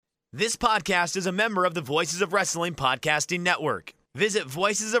This podcast is a member of the Voices of Wrestling Podcasting Network. Visit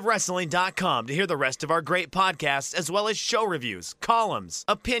voicesofwrestling.com to hear the rest of our great podcasts, as well as show reviews, columns,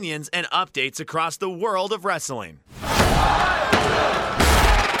 opinions, and updates across the world of wrestling. Hit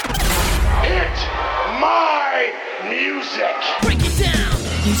my music! Break it down!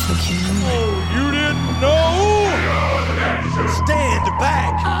 He's the king. Oh, you didn't know? Stand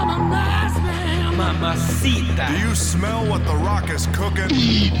back! I'm a nice man! Mamacita. Do you smell what The Rock is cooking?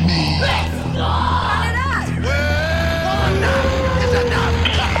 Eat me! Let's go! Enough is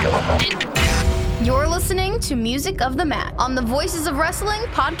enough! You're listening to Music of the Mat on the Voices of Wrestling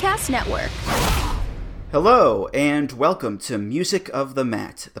Podcast Network. Hello, and welcome to Music of the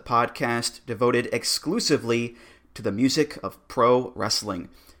Mat, the podcast devoted exclusively to the music of pro wrestling.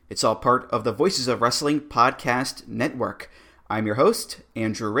 It's all part of the Voices of Wrestling Podcast Network. I'm your host,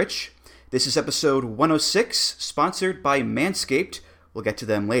 Andrew Rich. This is episode 106, sponsored by Manscaped. We'll get to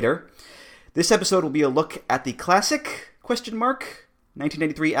them later. This episode will be a look at the classic,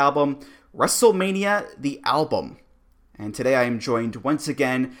 1993 album, WrestleMania, the Album. And today I am joined once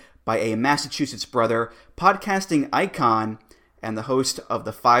again by a Massachusetts brother, podcasting icon, and the host of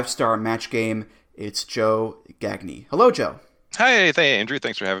the 5-Star Match Game. It's Joe Gagne. Hello, Joe. Hi, Andrew.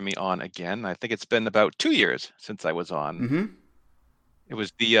 Thanks for having me on again. I think it's been about 2 years since I was on. Mm-hmm. It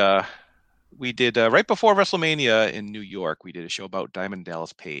was we did right before WrestleMania in New York. We did a show about Diamond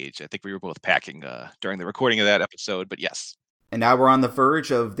Dallas Page. I think we were both packing during the recording of that episode, but yes. And now we're on the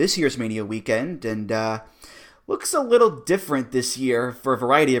verge of this year's Mania weekend, and looks a little different this year for a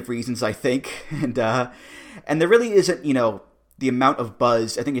variety of reasons, I think. And there really isn't, the amount of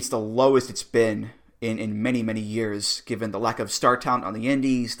buzz. I think it's the lowest it's been in many, many years, given the lack of star talent on the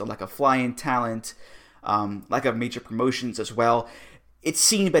indies, the lack of fly-in talent, lack of major promotions as well. It's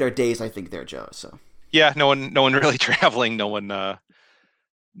seen better days, I think, there, Joe. So Yeah, no one really traveling. No one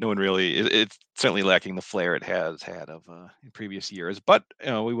really. It's certainly lacking the flair it has had of in previous years. But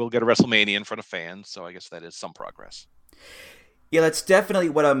we will get a WrestleMania in front of fans, so I guess that is some progress. Yeah, that's definitely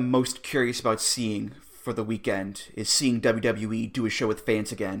what I'm most curious about seeing for the weekend, is seeing WWE do a show with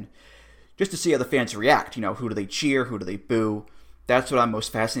fans again, just to see how the fans react. Who do they cheer? Who do they boo? That's what I'm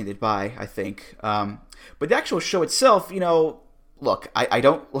most fascinated by, I think. But the actual show itself, look, I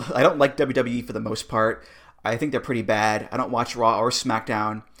don't like WWE for the most part. I think they're pretty bad. I don't watch Raw or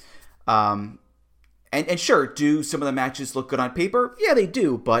SmackDown. And sure, do some of the matches look good on paper? Yeah, they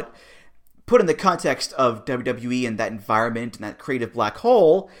do. But put in the context of WWE and that environment and that creative black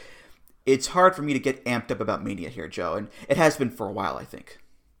hole, it's hard for me to get amped up about Mania here, Joe. And it has been for a while, I think.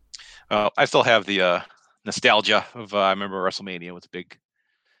 I still have the nostalgia of I remember WrestleMania was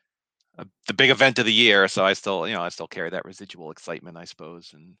the big event of the year, so I still carry that residual excitement, I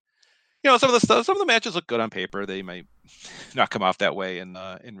suppose. And some of the matches look good on paper. They might not come off that way in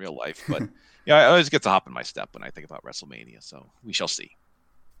real life, but I always get to hop in my step when I think about WrestleMania. So we shall see.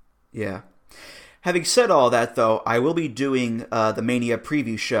 Yeah. Having said all that, though, I will be doing the Mania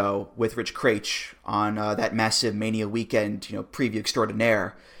preview show with Rich Craich on that massive Mania weekend, preview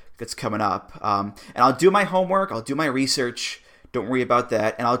extraordinaire that's coming up. And I'll do my homework. I'll do my research. Don't worry about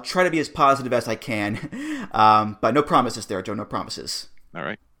that. And I'll try to be as positive as I can. But no promises there, Joe. No promises. All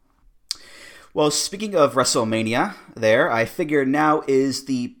right. Well, speaking of WrestleMania I figure now is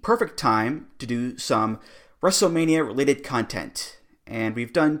the perfect time to do some WrestleMania-related content. And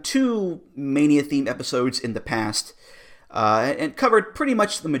we've done 2 Mania-themed episodes in the past, and covered pretty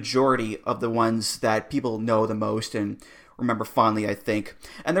much the majority of the ones that people know the most and remember fondly, I think.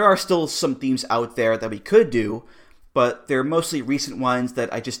 And there are still some themes out there that we could do, but they're mostly recent ones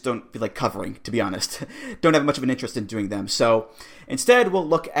that I just don't feel like covering, to be honest. Don't have much of an interest in doing them. So instead, we'll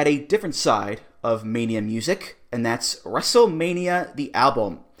look at a different side of Mania music, and that's WrestleMania, the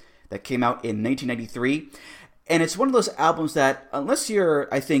Album, that came out in 1993. And it's one of those albums that, unless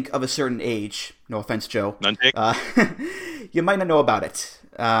you're, I think, of a certain age, no offense, Joe, None take. You might not know about it.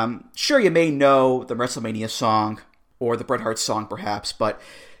 Sure, you may know the WrestleMania song, or the Bret Hart song, perhaps, but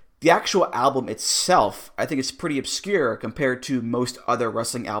the actual album itself, I think, is pretty obscure compared to most other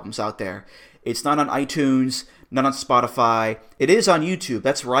wrestling albums out there. It's not on iTunes, not on Spotify. It is on YouTube.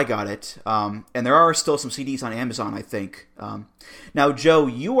 That's where I got it. And there are still some CDs on Amazon, I think. Now, Joe,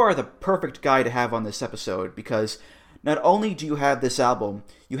 you are the perfect guy to have on this episode because not only do you have this album,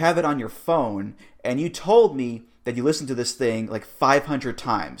 you have it on your phone, and you told me that you listened to this thing like 500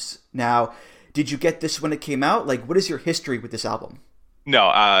 times. Now, did you get this when it came out? Like, what is your history with this album?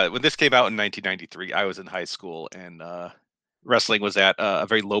 No, when this came out in 1993, I was in high school, and wrestling was at a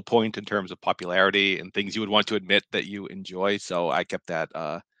very low point in terms of popularity and things you would want to admit that you enjoy. So I kept that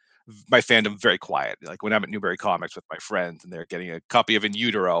my fandom very quiet. Like when I'm at Newbury Comics with my friends and they're getting a copy of In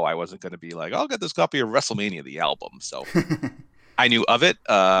Utero, I wasn't going to be like, I'll get this copy of WrestleMania, the album. So I knew of it.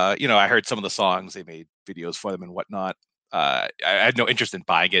 I heard some of the songs, they made videos for them and whatnot. I had no interest in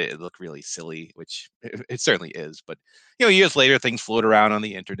buying it. It looked really silly, which it certainly is. But years later, things float around on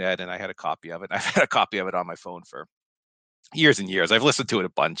the internet, and I had a copy of it. I've had a copy of it on my phone for years and years. I've listened to it a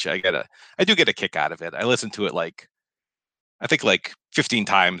bunch. I do get a kick out of it. I listened to it I think 15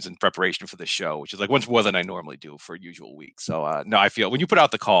 times in preparation for the show, which is once more than I normally do for a usual week. So no, I feel when you put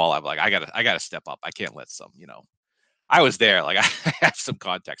out the call, I'm like, I gotta step up. I can't let I was there. I have some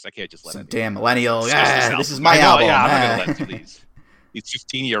context. I can't just let some damn millennial. Yeah, this is my album. album. Yeah, I'm not gonna let these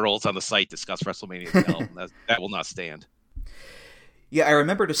 15-year-olds on the site discuss WrestleMania the album. That will not stand. Yeah, I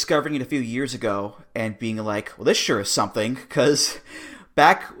remember discovering it a few years ago and being like, well, this sure is something, because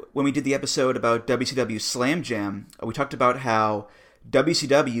back when we did the episode about WCW Slam Jam, we talked about how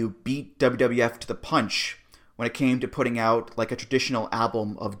WCW beat WWF to the punch when it came to putting out a traditional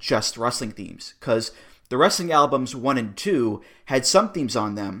album of just wrestling themes, because the wrestling albums 1 and 2 had some themes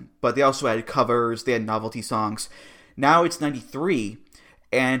on them, but they also had covers, they had novelty songs. Now it's 93,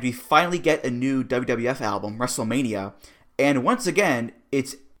 and we finally get a new WWF album, WrestleMania, and once again,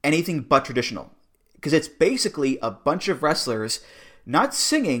 it's anything but traditional. Because it's basically a bunch of wrestlers not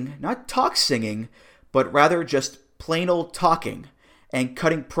singing, not talk singing, but rather just plain old talking and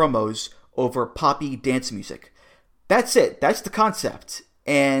cutting promos over poppy dance music. That's it. That's the concept.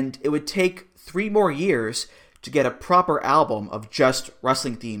 And it would take 3 more years to get a proper album of just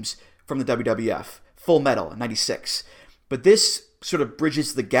wrestling themes from the WWF, Full Metal in 96. But this sort of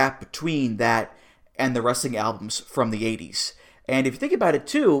bridges the gap between that and the wrestling albums from the 80s. And if you think about it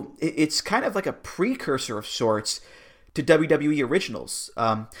too, it's kind of like a precursor of sorts to WWE originals.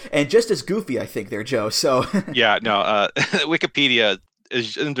 And just as goofy, I think, there, Joe. So yeah, no, Wikipedia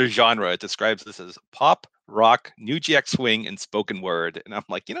is under genre. It describes this as pop, rock, New Jack Swing, and spoken word. And I'm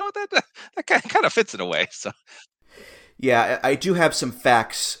like, that kind of fits in a way. So yeah, I do have some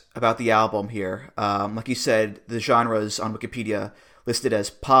facts about the album here. Like you said, the genres on Wikipedia listed as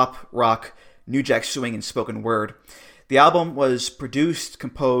pop, rock, New Jack Swing, and spoken word. The album was produced,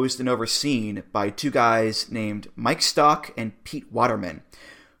 composed, and overseen by 2 guys named Mike Stock and Pete Waterman,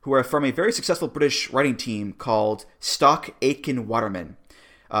 who are from a very successful British writing team called Stock Aitken Waterman,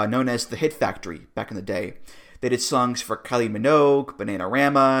 known as the Hit Factory back in the day. They did songs for Kylie Minogue,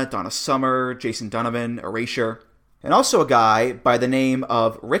 Bananarama, Donna Summer, Jason Donovan, Erasure, and also a guy by the name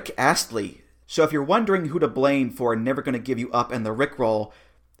of Rick Astley. So if you're wondering who to blame for Never Gonna Give You Up and the Rickroll,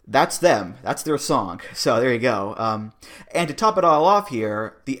 that's them. That's their song. So there you go. And to top it all off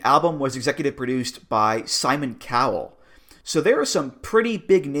here, the album was executive produced by Simon Cowell. So there are some pretty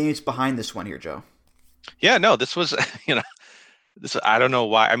big names behind this one here, Joe. Yeah, no, this was, this, I don't know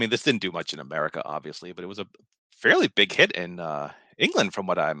why. I mean, this didn't do much in America, obviously, but it was a fairly big hit in England from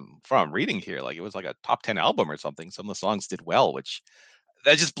what I'm reading here. It was a top 10 album or something. Some of the songs did well, which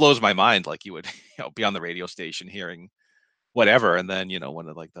that just blows my mind. You would be on the radio station hearing whatever, and then when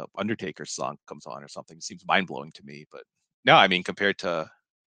the Undertaker song comes on or something, it seems mind-blowing to me. But no, I mean, compared to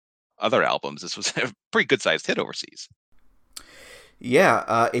other albums, this was a pretty good-sized hit overseas.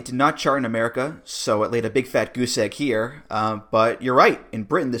 Yeah, it did not chart in America, so it laid a big fat goose egg here. But you're right, in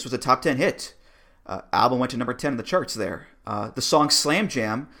Britain this was a top 10 hit. Album went to number 10 in the charts there. The song Slam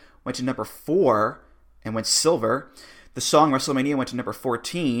Jam went to number 4 and went silver. The song WrestleMania went to number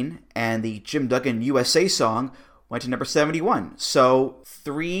 14, and the Jim Duggan USA song went to number 71. So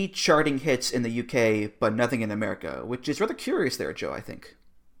 3 charting hits in the UK, but nothing in America, which is rather curious there, Joe, I think.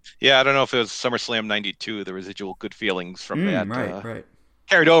 Yeah, I don't know if it was SummerSlam 92, the residual good feelings from that. Right.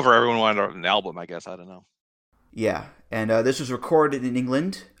 Carried over. Everyone wanted an album, I guess. I don't know. Yeah, and this was recorded in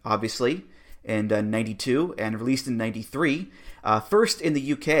England, obviously, in 92, and released in 93. First in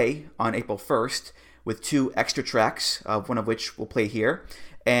the UK on April 1st, with 2 extra tracks, one of which we'll play here.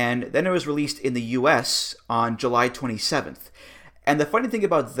 And then it was released in the US on July 27th. And the funny thing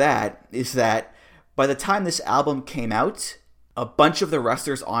about that is that by the time this album came out, a bunch of the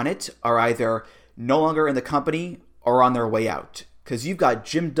wrestlers on it are either no longer in the company or on their way out. Because you've got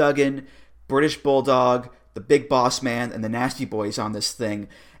Jim Duggan, British Bulldog, the Big Boss Man, and the Nasty Boys on this thing.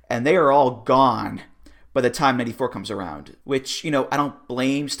 And they are all gone by the time 94 comes around. Which, I don't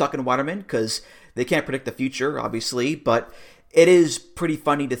blame Stock and Waterman because they can't predict the future, obviously. But it is pretty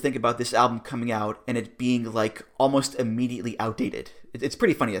funny to think about this album coming out and it being almost immediately outdated. It's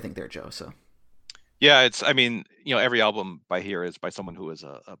pretty funny, I think, there, Joe. So, yeah, every album by here is by someone who was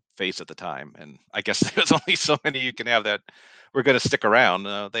a face at the time, and I guess there's only so many you can have that were going to stick around.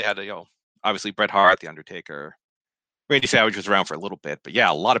 They had, obviously Bret Hart, The Undertaker, Randy Savage was around for a little bit, but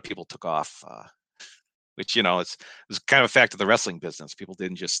yeah, a lot of people took off, which, you know, it's kind of a fact of the wrestling business. People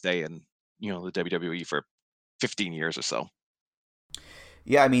didn't just stay in, you know, the WWE for 15 years or so.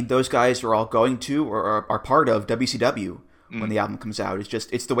 Yeah, I mean, those guys are all going to or are part of WCW when the album comes out.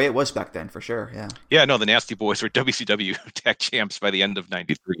 It's the way it was back then, for sure. Yeah. Yeah, no, the Nasty Boys were WCW tag champs by the end of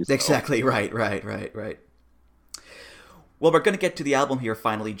 '93. So. Exactly. Right. Well, we're going to get to the album here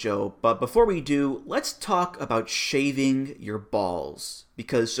finally, Joe. But before we do, let's talk about shaving your balls.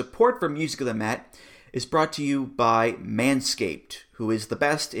 Because support for Music of the Mat is brought to you by Manscaped, who is the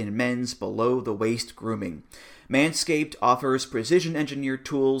best in men's below-the-waist grooming. Manscaped offers precision-engineered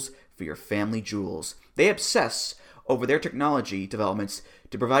tools for your family jewels. They obsess over their technology developments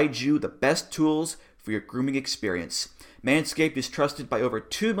to provide you the best tools for your grooming experience. Manscaped is trusted by over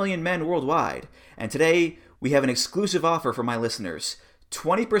 2 million men worldwide, and today we have an exclusive offer for my listeners.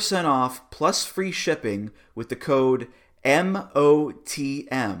 20% off plus free shipping with the code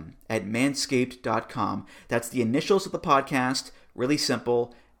MOTM at manscaped.com. That's the initials of the podcast, really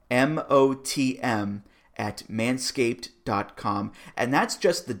simple, MOTM at manscaped.com. And that's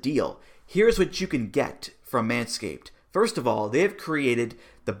just the deal. Here's what you can get from Manscaped. First of all, they have created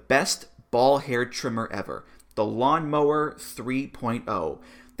the best ball hair trimmer ever, the Lawnmower 3.0.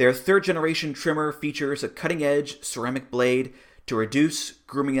 Their third-generation trimmer features a cutting-edge ceramic blade to reduce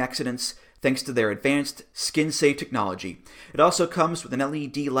grooming accidents thanks to their advanced skin-safe technology. It also comes with an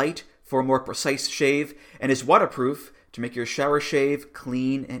LED light for a more precise shave and is waterproof to make your shower shave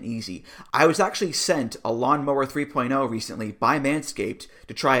clean and easy. I was actually sent a Lawnmower 3.0 recently by Manscaped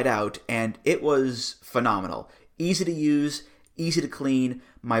to try it out, and it was phenomenal. Easy to use, easy to clean.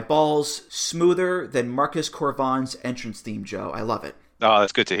 My balls smoother than Marcus Corvon's entrance theme, Joe. I love it. Oh,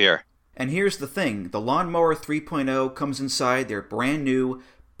 that's good to hear. And here's the thing. The Lawnmower 3.0 comes inside their brand new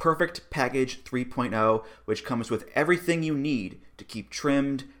Perfect Package 3.0, which comes with everything you need to keep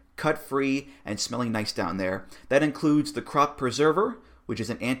trimmed, cut-free, and smelling nice down there. That includes the Crop Preserver, which is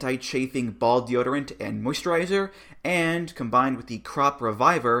an anti-chafing ball deodorant and moisturizer, and combined with the Crop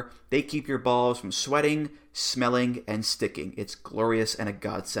Reviver, they keep your balls from sweating, smelling, and sticking. It's glorious and a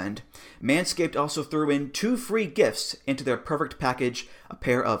godsend. Manscaped also threw in 2 free gifts into their Perfect Package, a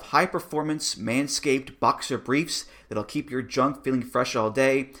pair of high-performance Manscaped boxer briefs that'll keep your junk feeling fresh all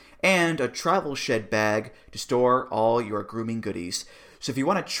day, and a travel shed bag to store all your grooming goodies. So if you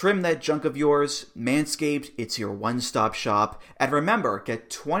want to trim that junk of yours, Manscaped, it's your one-stop shop. And remember, get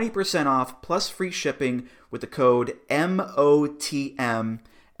 20% off plus free shipping with the code MOTM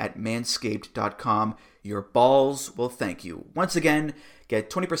at manscaped.com. Your balls will thank you. Once again, get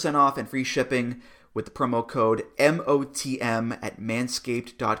 20% off and free shipping with the promo code MOTM at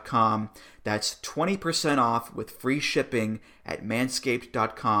manscaped.com. That's 20% off with free shipping at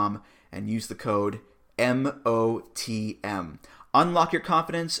manscaped.com and use the code MOTM. Unlock your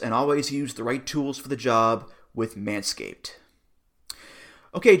confidence and always use the right tools for the job with Manscaped.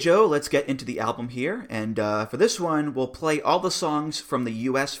 Okay, Joe, let's get into the album here. And for this one, we'll play all the songs from the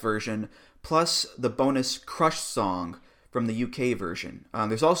US version, plus the bonus Crush song from the UK version.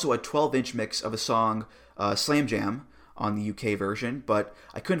 There's also a 12-inch mix of a song, Slam Jam, on the UK version, but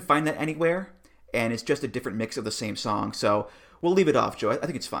I couldn't find that anywhere, and it's just a different mix of the same song. So we'll leave it off, Joe. I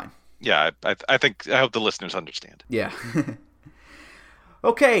think it's fine. Yeah, I hope the listeners understand. Yeah.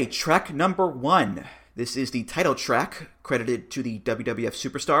 Okay, track number 1. This is the title track, credited to the WWF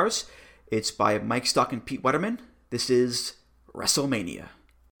Superstars. It's by Mike Stock and Pete Wetterman. This is WrestleMania.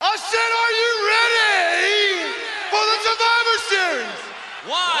 I said, are you ready for the Survivor Series?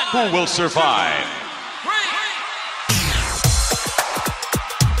 Who will survive?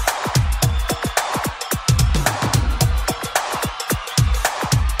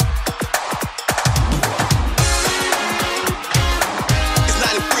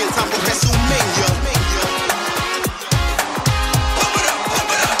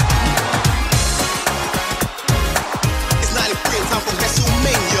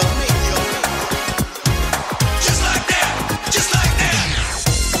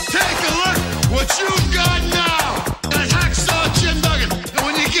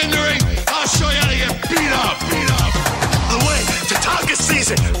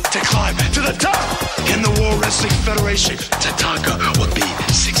 To climb to the top in the World Wrestling Federation, Tatanka would be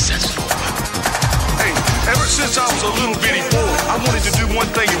successful. Hey, ever since I was a little bitty boy, I wanted to do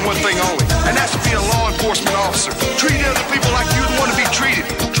one thing and one thing only, and that's to be a law enforcement officer. Treat other people like you'd want to be treated.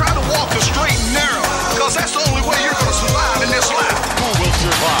 Try to walk the straight and narrow, because that's the only way you're going to survive in this life. Who will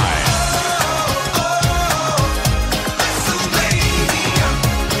survive?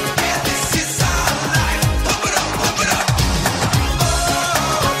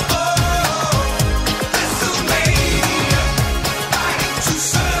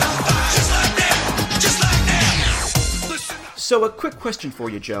 So a quick question for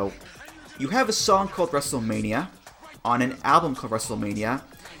you, Joe. You have a song called WrestleMania on an album called WrestleMania.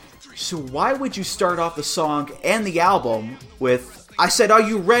 So why would you start off the song and the album with, I said, are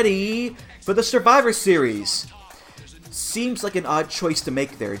you ready for the Survivor Series? Seems like an odd choice to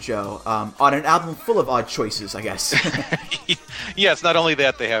make there, Joe. On an album full of odd choices, I guess. Yeah, it's not only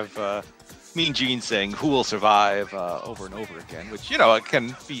that they have Mean Gene saying "Who will survive" over and over again, which it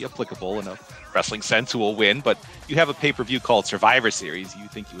can be applicable in a wrestling sense. Who will win? But you have a pay-per-view called Survivor Series. You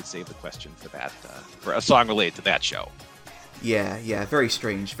think you would save the question for that, for a song related to that show? Yeah, very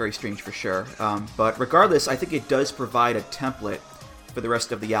strange for sure. But regardless, I think it does provide a template for the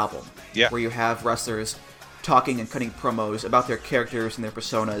rest of the album. Yeah. Where you have wrestlers talking and cutting promos about their characters and their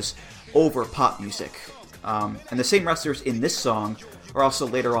personas over pop music. And the same wrestlers in this song are also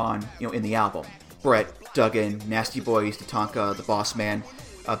later on, in the album. Brett, Duggan, Nasty Boys, Tatanka, The Boss Man.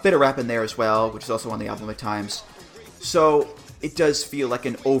 A bit of rap in there as well, which is also on the album at times. So it does feel like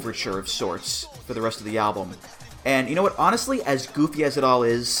an overture of sorts for the rest of the album. And you know what? Honestly, as goofy as it all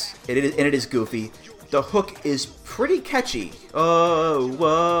is, and it is goofy, the hook is pretty catchy. Oh,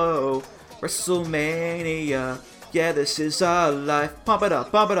 whoa, WrestleMania. Yeah, this is our life. Pump it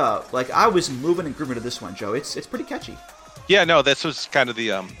up, pump it up. Like, I was moving and grooving to this one, Joe. It's pretty catchy. Yeah, no, this was kind of the,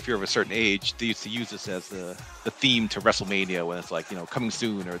 if you're of a certain age, they used to use this as the theme to WrestleMania when it's like, coming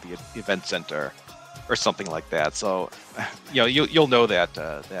soon or the event center or something like that. So, you'll know that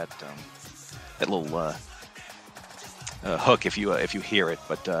little hook if you hear it.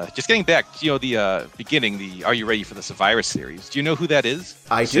 But just getting back to the beginning, the "Are you ready for the Survivor Series"? Do you know who that is?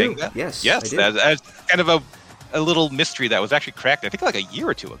 I do. Yes. I do. That's kind of a little mystery that was actually cracked, I think, like a year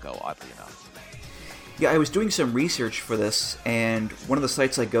or two ago, oddly enough. Yeah, I was doing some research for this, and one of the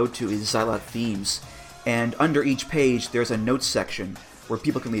sites I go to is Xylot Themes, and under each page there's a notes section where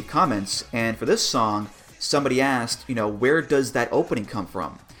people can leave comments, and for this song, somebody asked, where does that opening come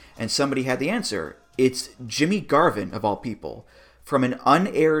from? And somebody had the answer. It's Jimmy Garvin, of all people, from an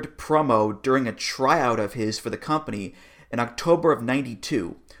unaired promo during a tryout of his for the company in October of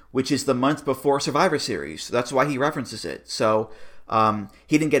 '92, which is the month before Survivor Series. That's why he references it. So,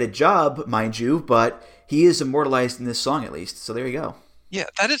 he didn't get a job, mind you, but he is immortalized in this song at least. So there you go. Yeah,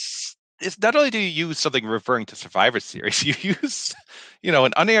 it's not only do you use something referring to Survivor Series, you use,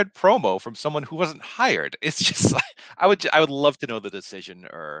 an unaired promo from someone who wasn't hired. It's just like, I would love to know the decision,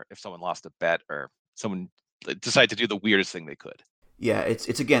 or if someone lost a bet, or someone decided to do the weirdest thing they could. Yeah,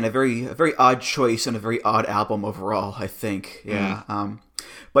 it's again a very odd choice and a very odd album overall, I think. Yeah.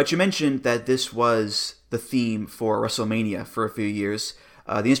 But you mentioned that this was the theme for WrestleMania for a few years.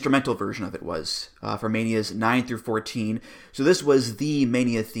 The instrumental version of it was for Manias 9 through 14. So this was the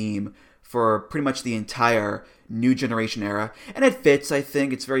Mania theme for pretty much the entire New Generation era. And it fits, I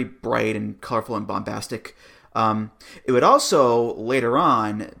think. It's very bright and colorful and bombastic. It would also, later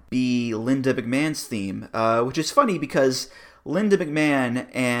on, be Linda McMahon's theme, which is funny because Linda McMahon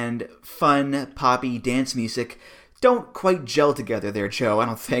and fun, poppy dance music don't quite gel together there, Joe, I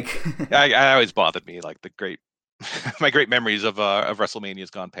don't think. I always bothered me, like my great memories of WrestleMania's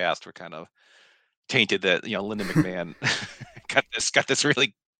gone past were kind of tainted that, Linda McMahon got this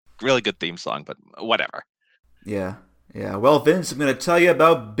really, really good theme song, but whatever. Yeah. Well, Vince, I'm going to tell you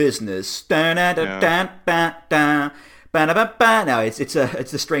about business. No, it's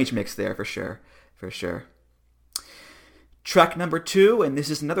a strange mix there for sure. Track number 2, and this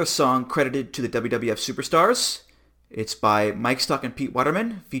is another song credited to the WWF Superstars. It's by Mike Stock and Pete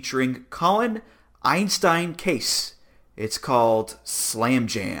Waterman, featuring Colin Einstein Case. It's called Slam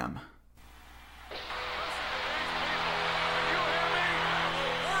Jam.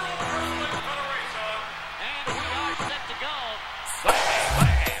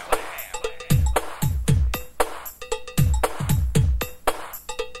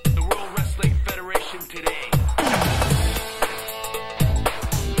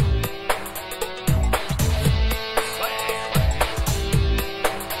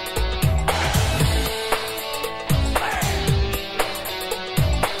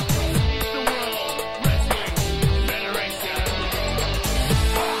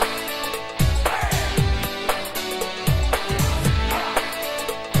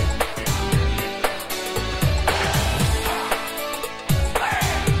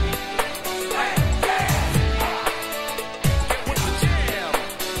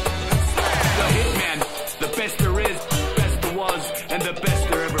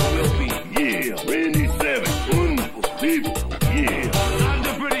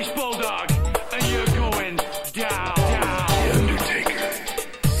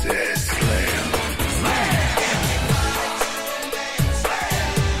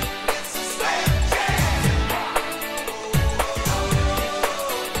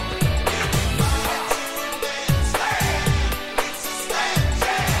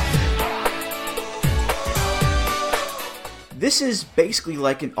 this is basically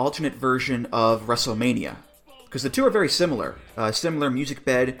like an alternate version of WrestleMania, because the two are very similar. Similar music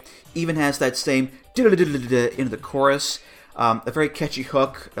bed, even has that same into the chorus, a very catchy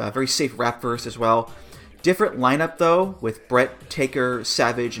hook, very safe rap verse as well. Different lineup though, with Bret, Taker,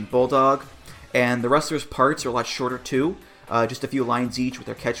 Savage, and Bulldog, and the wrestlers' parts are a lot shorter too. Just a few lines each with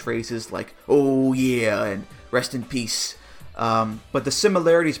their catchphrases like "Oh yeah" and "Rest in peace." But the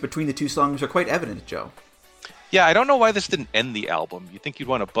similarities between the two songs are quite evident, Joe. Yeah, I don't know why this didn't end the album. You'd think you'd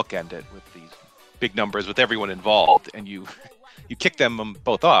want to bookend it with these big numbers with everyone involved, and you kick them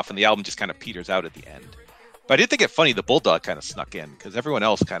both off, and the album just kind of peters out at the end. But I did think it funny the Bulldog kind of snuck in, because everyone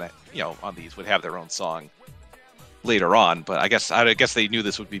else kind of, on these would have their own song later on. But I guess they knew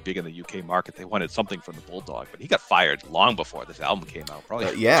this would be big in the UK market. They wanted something from the Bulldog, but he got fired long before this album came out.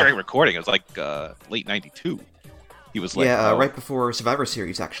 Probably during recording. It was like late '92. He was like, right before Survivor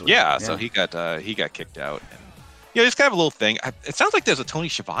Series, actually. Yeah, so he got kicked out. And, it's kind of a little thing. It sounds like there's a Tony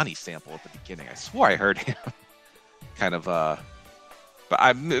Schiavone sample at the beginning. I swore I heard him. Kind of,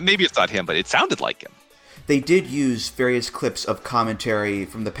 but maybe it's not him, but it sounded like him. They did use various clips of commentary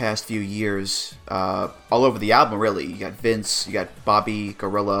from the past few years all over the album, really. You got Vince, you got Bobby,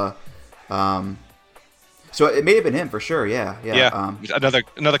 Gorilla. So it may have been him for sure, yeah.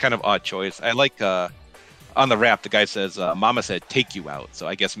 Another kind of odd choice. I like... on the rap, the guy says, Mama said, take you out. So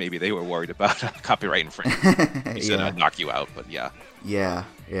I guess maybe they were worried about copyright infringement. He said, I'd knock you out, but yeah. Yeah.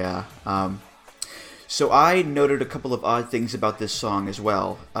 So I noted a couple of odd things about this song as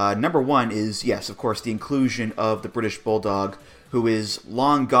well. Number one is, yes, of course, the inclusion of the British Bulldog, who is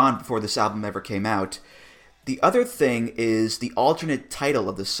long gone before this album ever came out. The other thing is the alternate title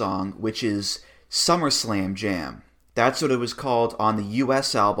of the song, which is SummerSlam Jam. That's what it was called on the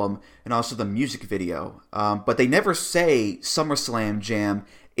US album and also the music video. But they never say SummerSlam Jam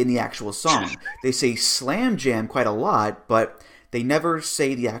in the actual song. They say Slam Jam quite a lot, but they never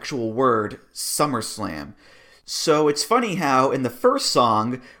say the actual word SummerSlam. So it's funny how in the first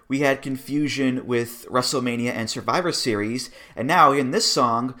song we had confusion with WrestleMania and Survivor Series, and now in this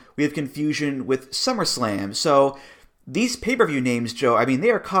song we have confusion with SummerSlam. So these pay-per-view names, Joe, I mean, they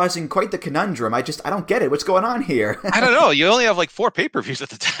are causing quite the conundrum. I don't get it. What's going on here? I don't know. You only have like 4 pay-per-views at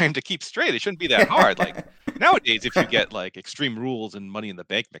the time to keep straight. It shouldn't be that hard. Like nowadays, if you get like Extreme Rules and Money in the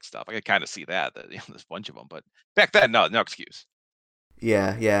Bank mixed up, I can kind of see that there's a bunch of them. But back then, no excuse.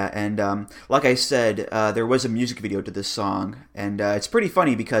 Yeah. And like I said, there was a music video to this song. And it's pretty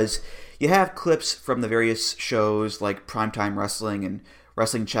funny because you have clips from the various shows like Primetime Wrestling and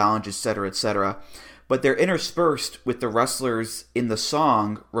Wrestling Challenge, etc. But they're interspersed with the wrestlers in the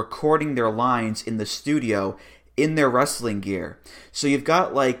song recording their lines in the studio in their wrestling gear. So you've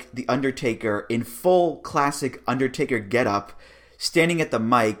got like The Undertaker in full classic Undertaker getup, standing at the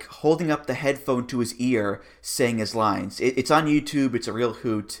mic, holding up the headphone to his ear, saying his lines. It's on YouTube. It's a real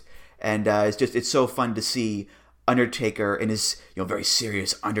hoot, and it's so fun to see Undertaker in his very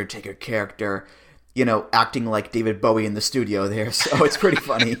serious Undertaker character, acting like David Bowie in the studio there. So it's pretty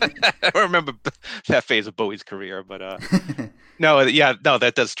funny. I remember that phase of Bowie's career, but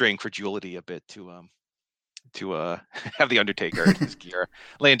that does strain credulity a bit to have the Undertaker in his gear,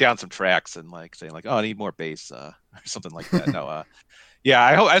 laying down some tracks and like saying like, "Oh, I need more bass," or something like that. No, I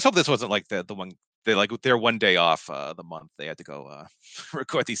just hope this wasn't like the one they like their one day off the month they had to go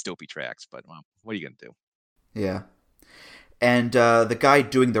record these dopey tracks. But what are you gonna do? Yeah. And the guy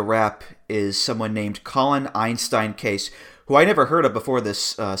doing the rap is someone named Colin Einstein Case, who I never heard of before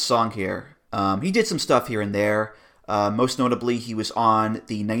this song here. He did some stuff here and there. Most notably, he was on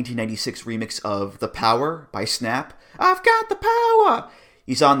the 1996 remix of The Power by Snap. I've got the power!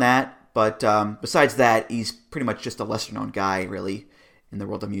 He's on that, but besides that, he's pretty much just a lesser-known guy, really, in the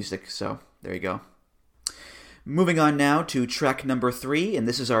world of music. So, there you go. Moving on now to track number 3, and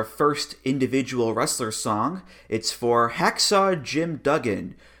this is our first individual wrestler song. It's for Hacksaw Jim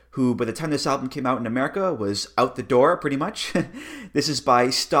Duggan, who by the time this album came out in America was out the door pretty much. This is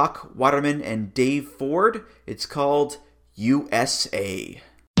by Stock Waterman and Dave Ford. It's called USA.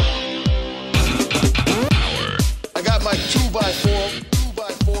 I got my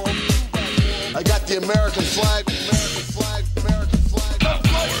 2x4. I got the American flag.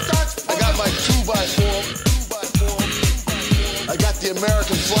 I got my 2x4. I got the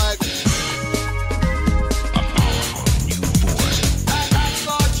American flag.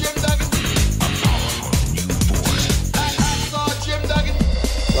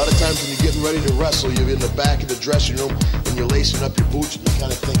 A lot of times when you're getting ready to wrestle, you're in the back of the dressing room and you're lacing up your boots and you're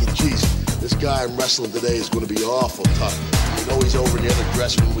kind of thinking, geez, this guy I'm wrestling today is going to be awful tough. You know he's over in the other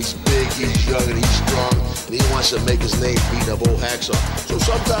dressing room, he's big, he's young, and he's strong, and he wants to make his name beating up old Hacksaw. So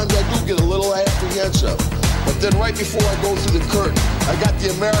sometimes I do get a little apprehensive. But then right before I go through the curtain, I got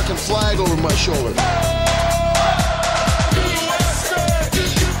the American flag over my shoulder.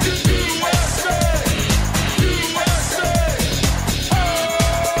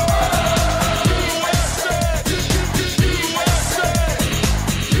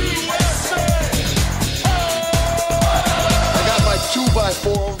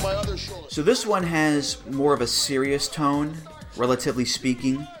 So this one has more of a serious tone, relatively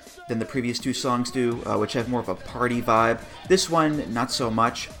speaking, than the previous two songs do, which have more of a party vibe. This one, not so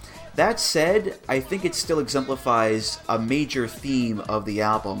much. That said, I think it still exemplifies a major theme of the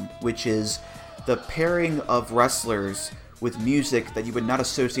album, which is the pairing of wrestlers with music that you would not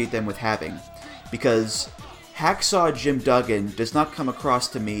associate them with having. Because Hacksaw Jim Duggan does not come across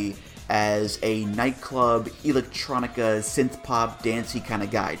to me as a nightclub, electronica, synth pop, dancey kind of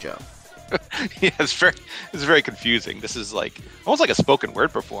guy, Joe. Yeah, it's very confusing. This is like almost like a spoken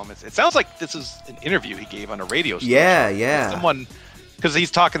word performance. It sounds like this is an interview he gave on a radio station. Yeah. Someone, because he's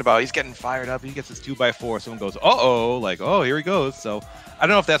talking about he's getting fired up. He gets his 2x4. Someone goes, "Uh-oh!" Like, "Oh, here he goes." So I don't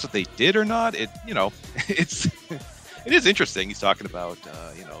know if that's what they did or not. It is interesting. He's talking about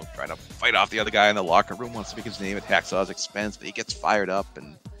trying to fight off the other guy in the locker room, wants to make his name at Hacksaw's expense, but he gets fired up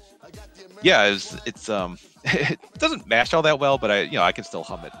and. Yeah, it doesn't mash all that well, but I can still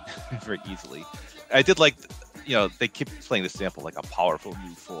hum it very easily. I did like, they keep playing the sample like a powerful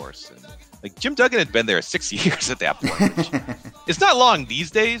new force, and like Jim Duggan had been there 6 years at that point. Which it's not long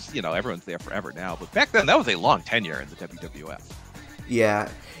these days, everyone's there forever now, but back then that was a long tenure in the WWF. Yeah,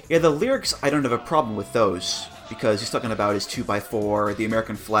 the lyrics I don't have a problem with those because he's talking about his 2x4, the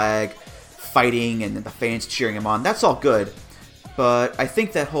American flag, fighting, and the fans cheering him on. That's all good. But I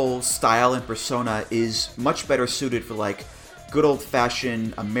think that whole style and persona is much better suited for like good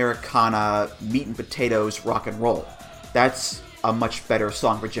old-fashioned Americana, meat and potatoes rock and roll. That's a much better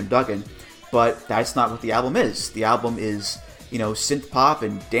song for Jim Duggan, but that's not what the album is. The album is, synth pop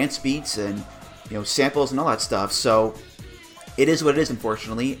and dance beats and, samples and all that stuff. So it is what it is,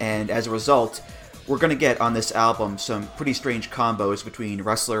 unfortunately, and as a result, we're going to get on this album some pretty strange combos between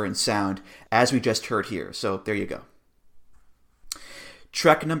wrestler and sound, as we just heard here. So there you go.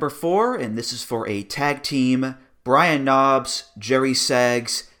 Track number 4, and this is for a tag team, Brian Knobbs, Jerry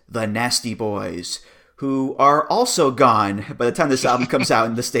Saggs, the Nasty Boys, who are also gone by the time this album comes out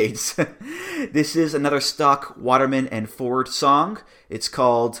in the States. This is another stock Waterman and Ford song. It's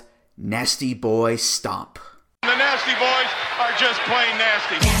called Nasty Boy Stomp. The Nasty Boys are just plain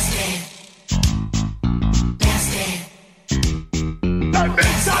nasty. That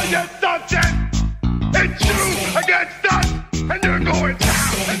means I get something! It's you against us! And you're going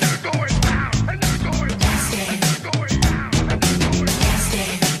down, and you're going down, and you're going down, and you're going down, and you're going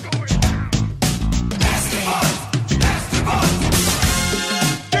down,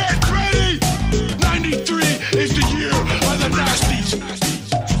 Get ready! 93 is the year of the Nasties.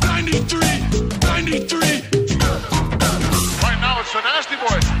 93. Right now it's the Nasty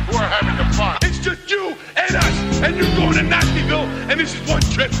Boys who are having the fun. It's just you and us, and you're going to Nastyville, and this is one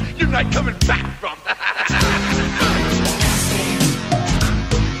trip you're not coming back from.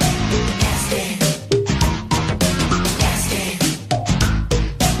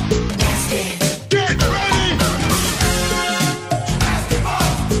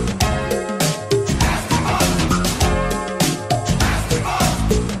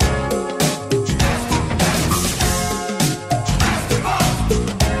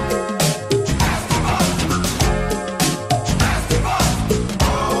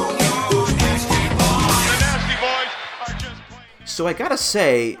 So I gotta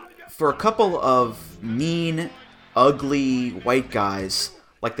say, for a couple of mean, ugly white guys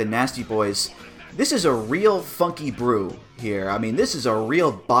like the Nasty Boys, this is a real funky brew here. I mean, this is a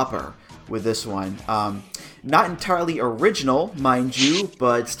real bopper with this one. Not entirely original, mind you,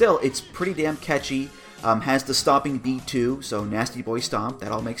 but still, it's pretty damn catchy. Has the stomping beat too, so Nasty Boy Stomp,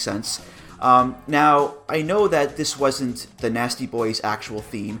 that all makes sense. Now, I know that this wasn't the Nasty Boys' actual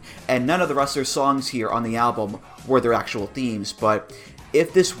theme, and none of the wrestlers' songs here on the album were their actual themes, but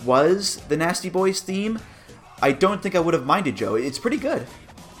if this was the Nasty Boys' theme, I don't think I would have minded, Joe. It's pretty good.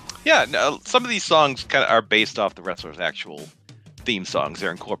 Yeah, no, some of these songs kind of are based off the wrestlers' actual theme songs. They're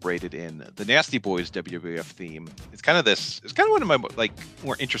incorporated in the Nasty Boys WWF theme. It's kind of one of my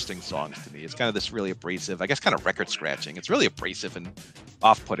more interesting songs to me. It's kind of this really abrasive, I guess kind of record scratching. It's really abrasive and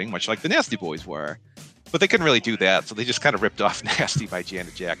off-putting, much like the Nasty Boys were. But they couldn't really do that, so they just kind of ripped off Nasty by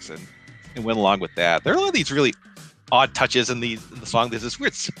Janet Jackson and went along with that. There are a lot of these really odd touches in the song. There's this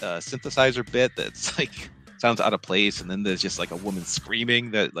weird synthesizer bit that's like sounds out of place, and then there's just like a woman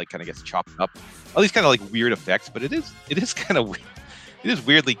screaming that like kind of gets chopped up. All these kind of like weird effects, but it is kind of it is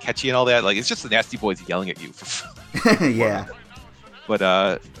weirdly catchy and all that. Like, it's just the Nasty Boys yelling at you. Yeah. But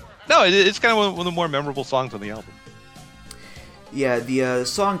no, it's kind of one of the more memorable songs on the album. Yeah, the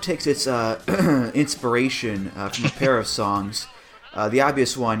song takes its inspiration from a pair of songs. The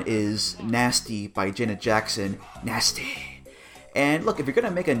obvious one is Nasty by Janet Jackson. Nasty. And look, if you're going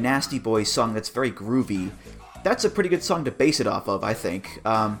to make a Nasty Boys song that's very groovy, that's a pretty good song to base it off of, I think.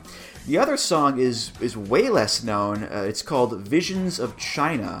 The other song is way less known. It's called Visions of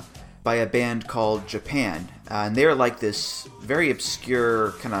China by a band called Japan. And they're like this very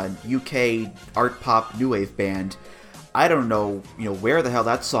obscure kind of UK art pop new wave band. I don't know, where the hell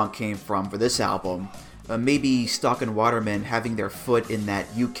that song came from for this album. Maybe Stock and Waterman having their foot in that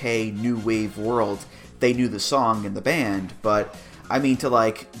UK new wave world. They knew the song and the band, but I mean, to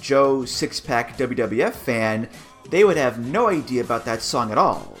like Joe Six-Pack WWF fan, they would have no idea about that song at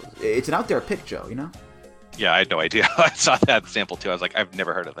all. It's an out there pick, Joe, Yeah, I had no idea. I saw that sample too. I was like, I've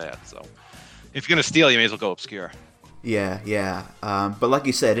never heard of that. So if you're gonna steal, you may as well go obscure. Yeah. But like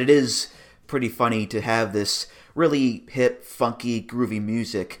you said, it is pretty funny to have this really hip, funky, groovy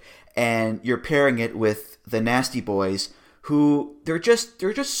music, and you're pairing it with the Nasty Boys, who they're just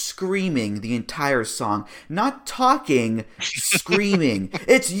screaming the entire song, not talking, screaming.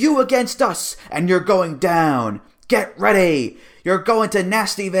 It's you against us, and you're going down. Get ready. You're going to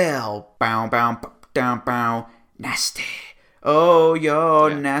Nastyville. Bow, bow, down, bow. Nasty. Oh,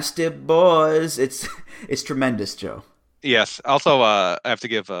 nasty boys. It's tremendous, Joe. Yes. Also, I have to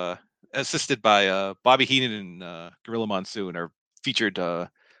give assisted by Bobby Heenan and Gorilla Monsoon are featured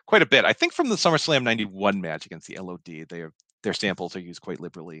quite a bit. I think from the SummerSlam 91 match against the LOD, their samples are used quite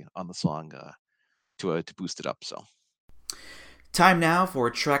liberally on the song to boost it up. So, time now for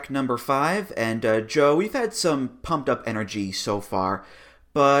track number 5. And Joe, we've had some pumped up energy so far,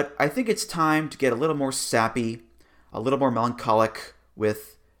 but I think it's time to get a little more sappy, a little more melancholic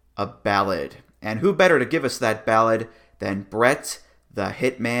with a ballad. And who better to give us that ballad than Bret the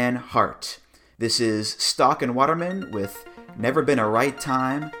Hitman Hart? This is Stock and Waterman with Never Been a Right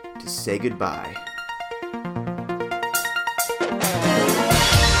Time to Say Goodbye.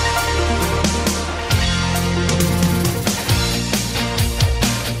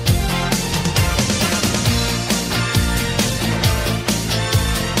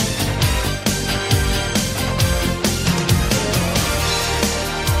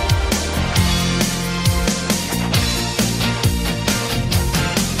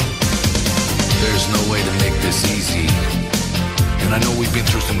 I know we've been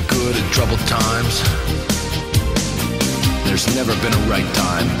through some good and troubled times. There's never been a right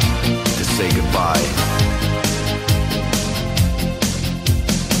time to say goodbye.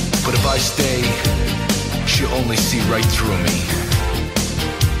 But if I stay, she'll only see right through me.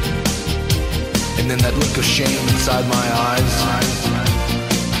 And then that look of shame inside my eyes.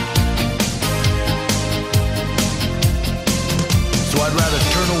 So I'd rather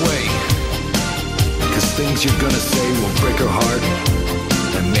turn away, 'cause things you're gonna say will break her heart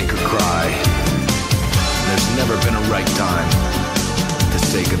and make her cry. There's never been a right time to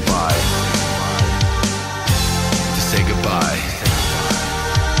say goodbye. To say goodbye.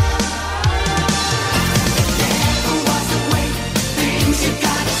 There was a way, things you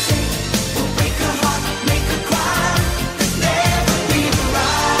gotta say will break her heart, make her cry. There's never been a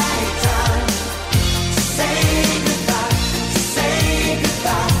right time to say goodbye, to say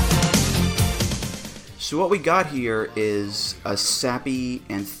goodbye. So what we got here is a sappy,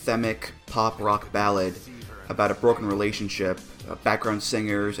 anthemic pop rock ballad about a broken relationship, background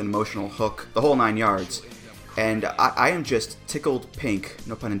singers, an emotional hook, the whole 9 yards. And I am just tickled pink,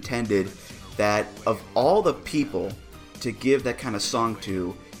 no pun intended, that of all the people to give that kind of song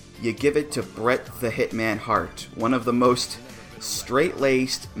to, you give it to Bret the Hitman Hart, one of the most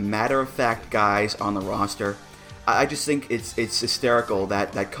straight-laced, matter-of-fact guys on the roster. I just think it's hysterical,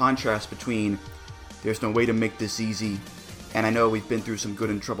 that contrast between there's no way to make this easy, and I know we've been through some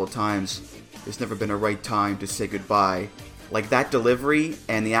good and troubled times. There's never been a right time to say goodbye. Like, that delivery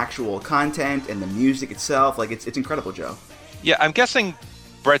and the actual content and the music itself, like, it's incredible, Joe. Yeah, I'm guessing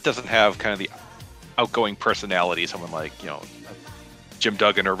Bret doesn't have kind of the outgoing personality someone like, Jim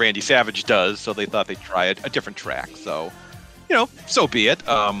Duggan or Randy Savage does, so they thought they'd try a different track. So, so be it.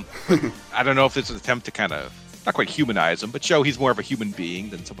 I don't know if it's an attempt to kind of not quite humanize him, but show he's more of a human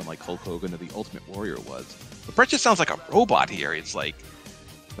being than someone like Hulk Hogan or the Ultimate Warrior was. But Bret just sounds like a robot here. It's like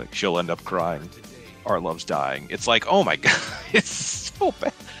she'll end up crying. Our love's dying. It's like, oh my God, it's so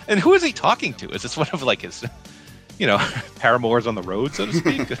bad. And who is he talking to? Is this one of like his, paramours on the road, so to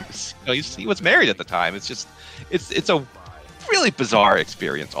speak? He was married at the time. It's just, it's a really bizarre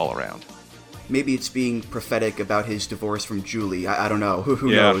experience all around. maybe it's being prophetic about his divorce from Julie. I don't know.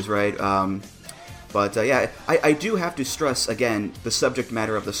 Who Yeah. knows, right? But I do have to stress, again, the subject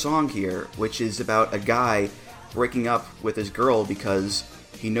matter of the song here, which is about a guy breaking up with his girl because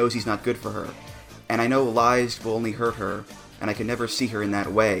he knows he's not good for her. And I know lies will only hurt her, and I can never see her in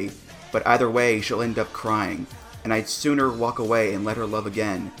that way, but either way, she'll end up crying. And I'd sooner walk away and let her love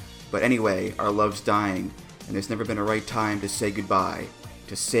again. But anyway, our love's dying, and there's never been a right time to say goodbye.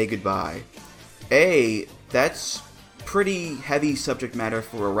 To say goodbye. A, that's pretty heavy subject matter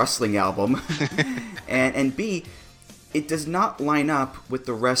for a wrestling album. and B, it does not line up with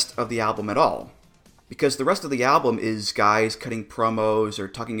the rest of the album at all. Because the rest of the album is guys cutting promos or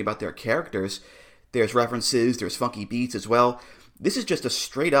talking about their characters. There's references, there's funky beats as well. This is just a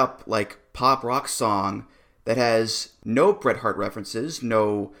straight up, like, pop rock song that has no Bret Hart references,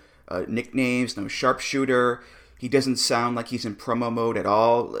 no nicknames, no sharpshooter. He doesn't sound like he's in promo mode at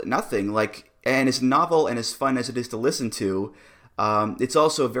all. Nothing. And as novel and as fun as it is to listen to, it's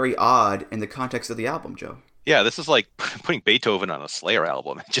also very odd in the context of the album, Joe. Yeah, this is like putting Beethoven on a Slayer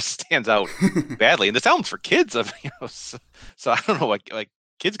album. It just stands out badly. And this album's for kids. So I don't know what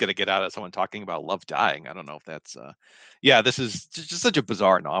kids gonna get out of someone talking about love dying. I don't know if that's. This is just such a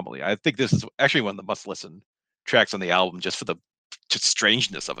bizarre anomaly. I think this is actually one of the must-listen tracks on the album, just for the just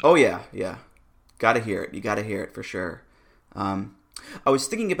strangeness of it. Oh yeah. Gotta hear it. You gotta hear it for sure. I was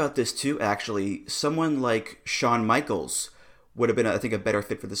thinking about this too, actually. Someone like Shawn Michaels would have been, I think, a better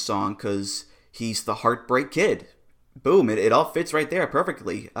fit for the song because he's the Heartbreak Kid. Boom, it all fits right there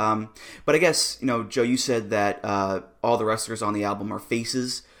perfectly. But I guess, Joe, you said that all the wrestlers on the album are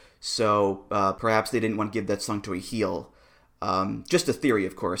faces, so perhaps they didn't want to give that song to a heel. Just a theory,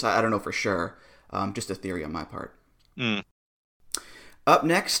 of course. I don't know for sure. Just a theory on my part. Up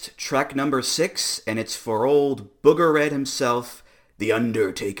next, track number 6, and it's for old Booger Red himself, The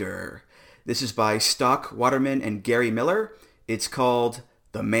Undertaker. This is by Stock Waterman and Gary Miller. It's called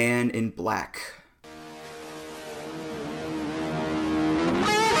The Man in Black.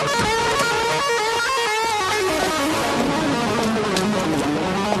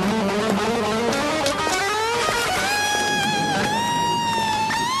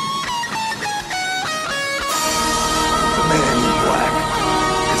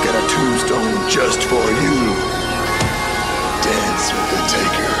 Just for you. Dance with the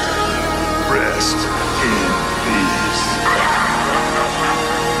Taker. Rest in peace.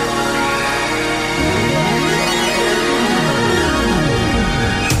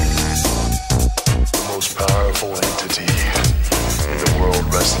 The most powerful entity in the World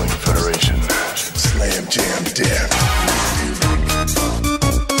Wrestling Federation. Slam Jam Death.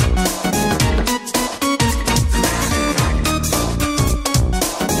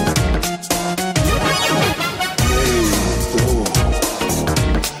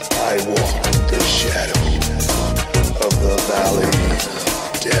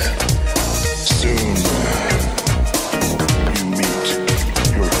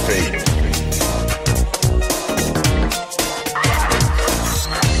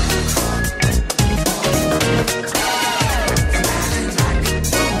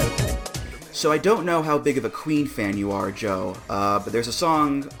 So I don't know how big of a Queen fan you are, Joe, but there's a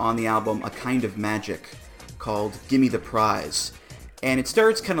song on the album, A Kind of Magic, called Gimme the Prize. And it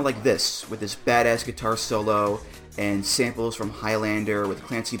starts kind of like this, with this badass guitar solo and samples from Highlander with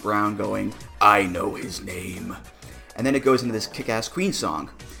Clancy Brown going, I know his name. And then it goes into this kick-ass Queen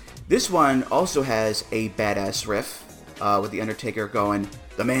song. This one also has a badass riff, with The Undertaker going,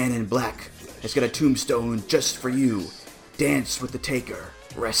 The man in black has got a tombstone just for you. Dance with the Taker.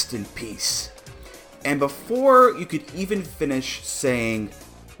 Rest in peace. And before you could even finish saying,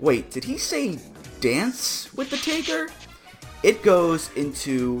 wait, did he say dance with the Taker? It goes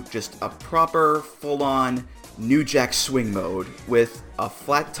into just a proper, full-on New Jack Swing mode with a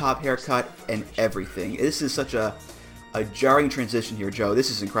flat top haircut and everything. This is such a jarring transition here, Joe. This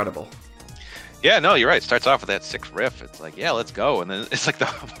is incredible. Yeah, no, you're right. It starts off with that sick riff. It's like, yeah, let's go. And then it's like the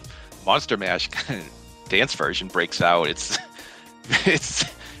Monster Mash kind of dance version breaks out. It's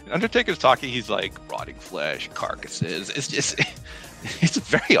Undertaker's talking. He's like rotting flesh, carcasses. It's just, it's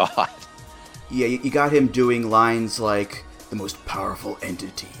very odd. Yeah, you got him doing lines like the most powerful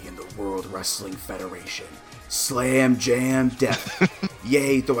entity in the World Wrestling Federation. Slam Jam Death.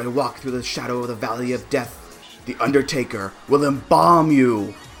 Yea, though I walk through the shadow of the valley of death, the Undertaker will embalm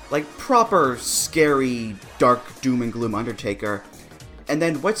you. Like proper, scary, dark, doom and gloom Undertaker. And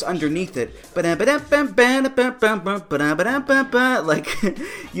then what's underneath it? Like,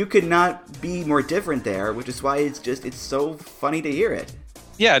 you could not be more different there, which is why it's so funny to hear it.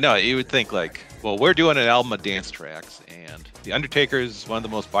 Yeah, no, you would think like, well, we're doing an album of dance tracks, and The Undertaker is one of the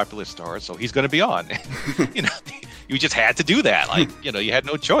most popular stars, so he's going to be on. You know, you just had to do that. Like, you know, you had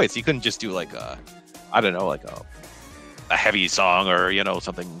no choice. You couldn't just do like a heavy song or, you know,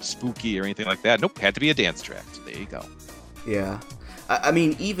 something spooky or anything like that. Nope, had to be a dance track. So there you go. Yeah. I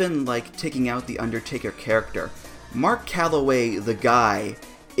mean, even like taking out the Undertaker character, Mark Calloway, the guy,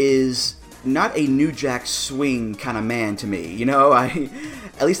 is not a New Jack Swing kind of man to me. You know,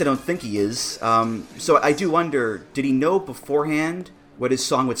 at least I don't think he is. So I do wonder, did he know beforehand what his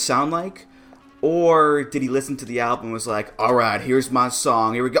song would sound like? Or did he listen to the album and was like, all right, here's my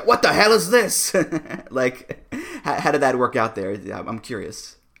song, here we go. What the hell is this? Like, how did that work out there? I'm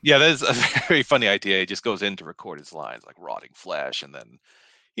curious. Yeah, that is a very funny idea. He just goes in to record his lines, like rotting flesh, and then,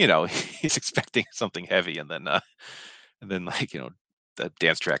 you know, he's expecting something heavy, and then like, you know, the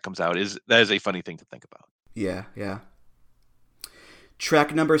dance track comes out. That is a funny thing to think about. Yeah.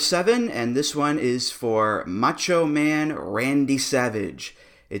 Track number 7, and this one is for Macho Man Randy Savage.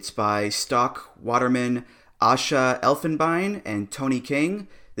 It's by Stock Waterman, Asha Elfenbein, and Tony King.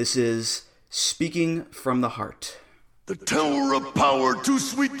 This is Speaking from the Heart. The tower of power, too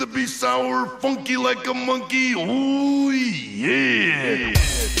sweet to be sour, funky like a monkey, ooh yeah.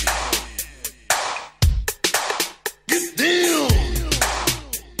 Get down.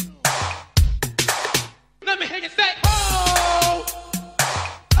 Let me hear you say, oh,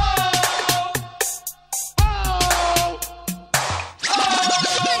 oh, oh,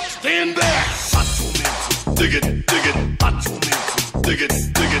 oh. Stand back. Macho Man says, dig it. Macho Man says, dig it.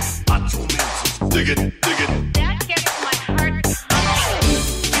 Macho Man says, dig it. That gets my heart pumping.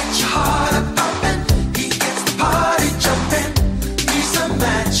 Get your heart a pumping. He gets the party jumping. He's a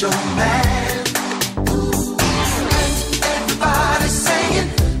macho man. And everybody's saying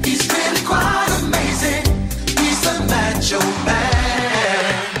he's really quite amazing. He's a macho man.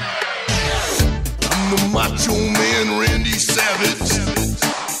 I'm the Macho Man Randy Savage,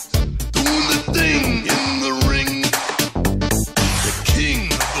 doing the thing in the ring. The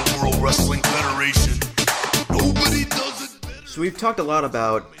king of the World Wrestling Federation. Nobody does it better. So we've talked a lot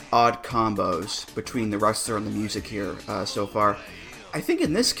about odd combos between the wrestler and the music here so far. I think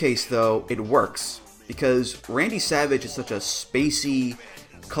in this case, though, it works because Randy Savage is such a spacey,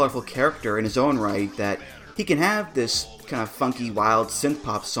 colorful character in his own right that he can have this kind of funky, wild synth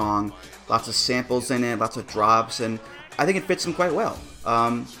pop song, lots of samples in it, lots of drops, and I think it fits him quite well.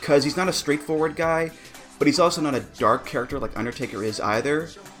 Because he's not a straightforward guy, but he's also not a dark character like Undertaker is either.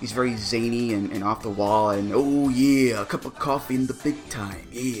 He's very zany and off the wall, and oh yeah, a cup of coffee in the big time,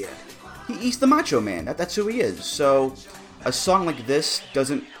 yeah. He's the Macho Man, that's who he is. So a song like this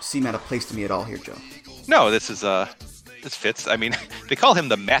doesn't seem out of place to me at all here, Joe. No, this fits. I mean, they call him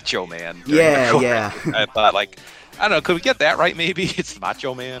the Macho Man. Yeah. I thought, like, I don't know, could we get that right? Maybe it's the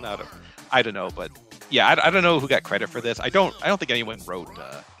Macho Man. I don't know, but yeah, I don't know who got credit for this. I don't think anyone wrote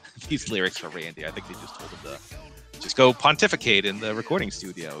these lyrics for Randy. I think they just told him to just go pontificate in the recording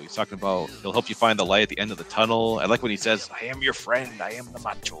studio. He's talking about he'll help you find the light at the end of the tunnel. I like when he says, "I am your friend. I am the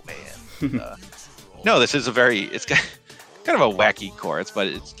Macho Man." No, this is it's kind of a wacky chorus, but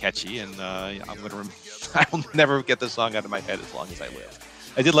it's catchy, and I'll never get this song out of my head as long as I live.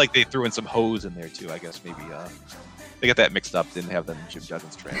 I did like they threw in some hose in there too. I guess maybe they got that mixed up. Didn't have them in Jim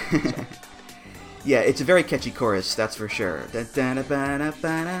Duggan's track. So. Yeah, it's a very catchy chorus, that's for sure. He's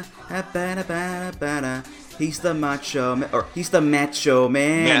the Macho Man, or he's the Macho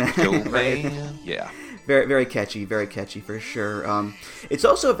Man. Macho Man. Yeah. Very, very catchy for sure. It's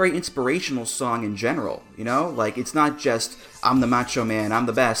also a very inspirational song in general, you know? Like, it's not just, I'm the Macho Man, I'm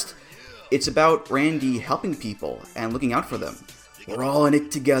the best. It's about Randy helping people and looking out for them. We're all in it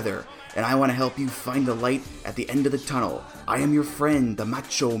together, and I want to help you find the light at the end of the tunnel. I am your friend, the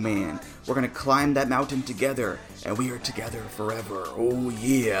Macho Man. We're going to climb that mountain together, and we are together forever. Oh,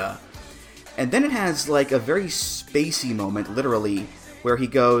 yeah. And then it has, like, a very spacey moment, literally, where he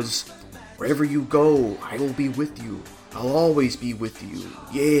goes, wherever you go, I will be with you. I'll always be with you.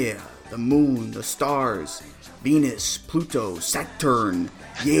 Yeah, the moon, the stars, Venus, Pluto, Saturn.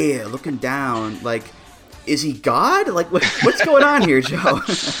 Yeah, looking down, like, is he God? Like, what's going on here, Joe?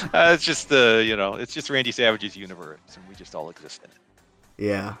 It's just it's just Randy Savage's universe, and we just all exist in it.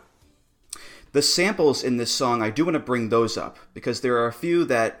 Yeah. The samples in this song, I do want to bring those up, because there are a few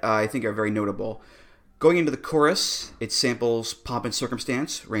that I think are very notable. Going into the chorus, it samples Pomp and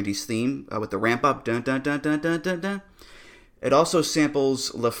Circumstance, Randy's theme, with the ramp up, dun dun dun dun dun dun dun. It also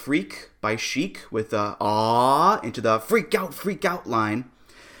samples La Freak by Chic with "Aw" into the freak out line.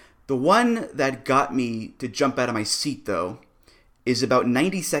 The one that got me to jump out of my seat, though, is about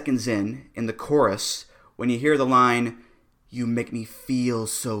 90 seconds in the chorus, when you hear the line, You make me feel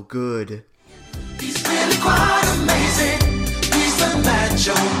so good. He's really quite amazing. He's the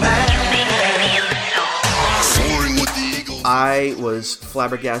Macho Man. Soaring with the eagle. I was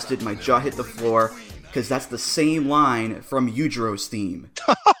flabbergasted. My jaw hit the floor because that's the same line from Yujiro's theme.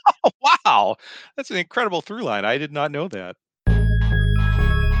 Wow, that's an incredible through line. I did not know that.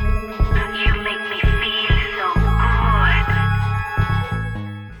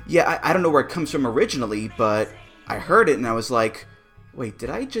 Yeah, I don't know where it comes from originally, but I heard it and I was like, wait, did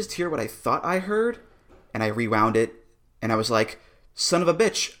I just hear what I thought I heard? And I rewound it and I was like, son of a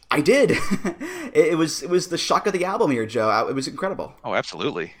bitch, I did. it was the shock of the album here, Joe. It was incredible. Oh,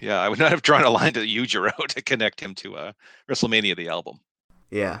 absolutely. Yeah, I would not have drawn a line to Yujiro to connect him to WrestleMania, the album.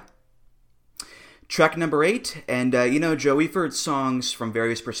 Yeah. Track number 8, and Joe, we've heard songs from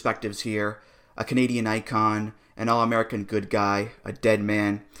various perspectives here. A Canadian icon, an all-American good guy, a dead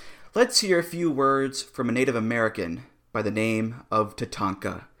man. Let's hear a few words from a Native American by the name of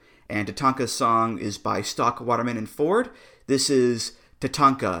Tatanka. And Tatanka's song is by Stock, Waterman, and Ford. This is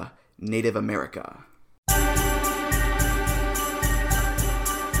Tatanka, Native America.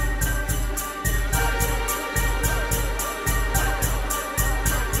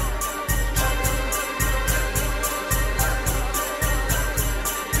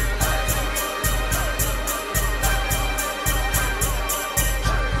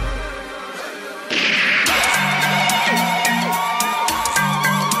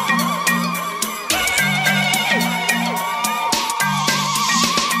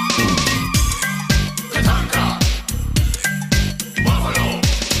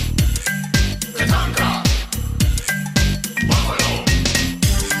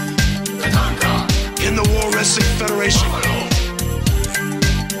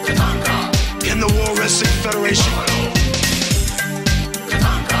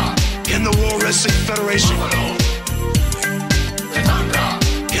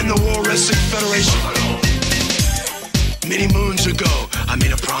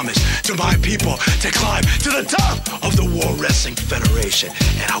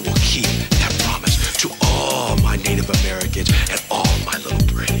 And I will keep that promise to all my Native Americans and all my little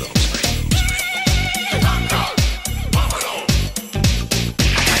brains.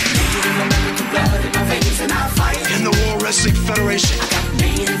 In the World Wrestling Federation, I got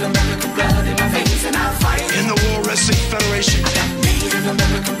Native American blood in my veins and I'll fight. In the World Wrestling Federation, I got Native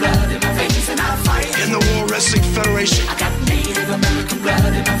American blood in my veins and I'll fight. In the World Wrestling Federation, I got Native American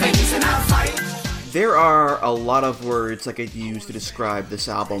blood in my veins and I'll fight. There are a lot of words I could use to describe this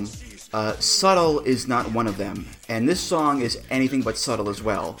album. Subtle is not one of them, and this song is anything but subtle as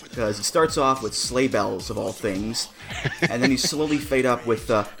well, because it starts off with sleigh bells of all things, and then you slowly fade up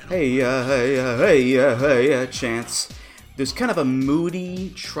with hey chants. There's kind of a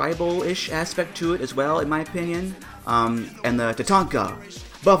moody, tribal-ish aspect to it as well, in my opinion, and the Tatanka,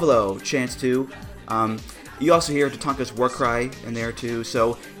 Buffalo chants too. You also hear Tatanka's war cry in there too,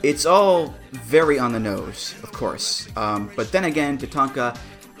 so it's all very on the nose, of course. But then again, Tatanka,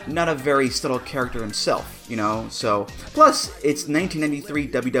 not a very subtle character himself, so... Plus, it's 1993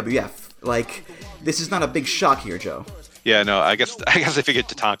 WWF. Like, this is not a big shock here, Joe. Yeah, no, I guess I figured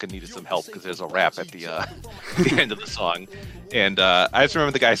Tatanka needed some help because there's a rap at the end of the song. And I just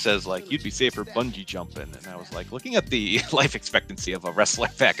remember the guy says, like, you'd be safer bungee jumping. And I was like, looking at the life expectancy of a wrestler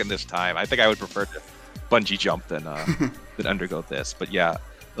back in this time, I think I would prefer to bungee jump than undergo this. But yeah,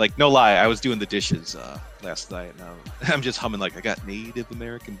 like, no lie, I was doing the dishes last night, and I'm just humming like, I got Native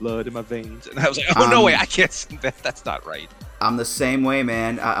American blood in my veins, and I was like, oh no way, I can't sing that. That's not right. I'm the same way,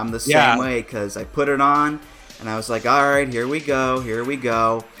 man. I'm the same way, because I put it on, and I was like, all right, here we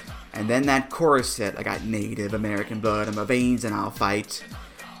go. And then that chorus hit, I got Native American blood in my veins, and I'll fight.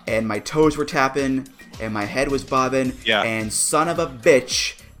 And my toes were tapping, and my head was bobbing, and son of a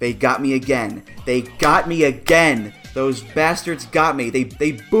bitch, they got me again. They got me again. Those bastards got me.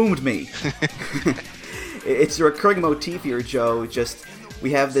 They boomed me. It's a recurring motif here, Joe. Just,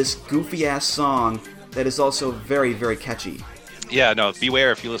 we have this goofy-ass song that is also very, very catchy. Yeah, no,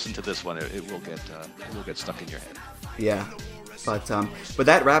 beware if you listen to this one. It will get stuck in your head. Yeah. But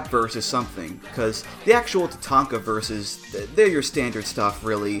that rap verse is something, because the actual Tatanka verses, they're your standard stuff,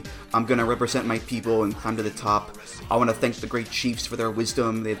 really. I'm going to represent my people and climb to the top. I want to thank the great chiefs for their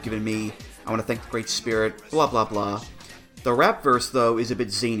wisdom they've given me. I want to thank the Great Spirit, blah, blah, blah. The rap verse, though, is a bit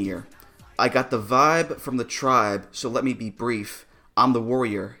zanier. I got the vibe from the tribe, so let me be brief. I'm the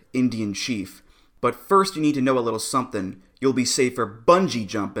warrior, Indian chief. But first you need to know a little something. You'll be safer bungee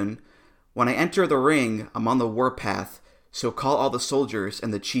jumping. When I enter the ring, I'm on the warpath. So call all the soldiers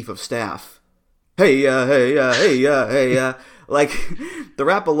and the chief of staff. Hey, Like, the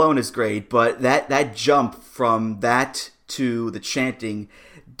rap alone is great, but that jump from that to the chanting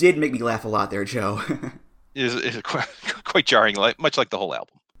did make me laugh a lot there, Joe. Is quite jarring, much like the whole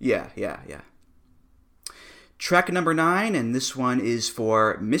album. Yeah. Track number 9, and this one is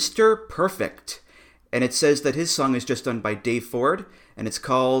for Mr. Perfect. And it says that his song is just done by Dave Ford, and it's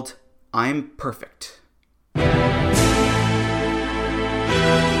called I'm Perfect.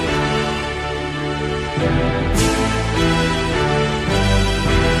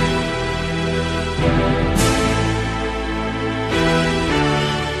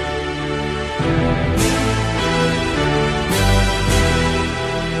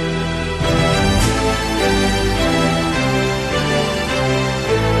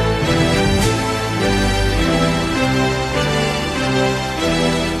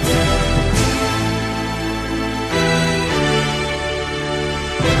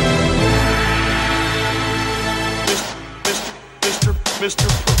 Mr.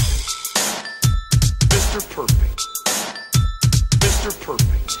 Perfect. Mr. Perfect. Mr.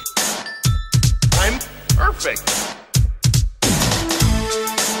 Perfect. I'm perfect.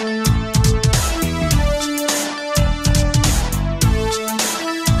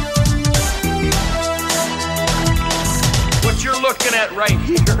 What you're looking at right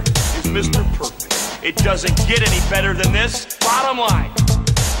here is Mr. Perfect. It doesn't get any better than this. Bottom line.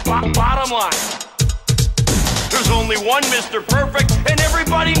 Bottom line. There's only one Mr. Perfect, and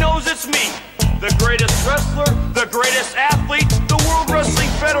everybody knows it's me. The greatest wrestler, the greatest athlete, the World Wrestling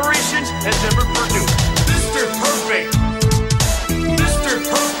Federation has ever produced. Mr. Perfect. Mr.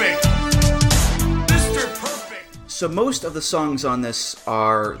 Perfect. Mr. Perfect. So most of the songs on this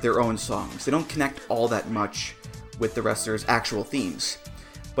are their own songs. They don't connect all that much with the wrestlers' actual themes.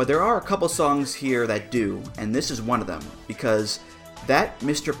 But there are a couple songs here that do, and this is one of them, because that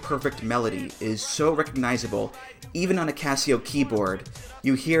Mr. Perfect melody is so recognizable, even on a Casio keyboard.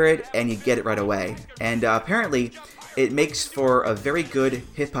 You hear it and you get it right away. And apparently, it makes for a very good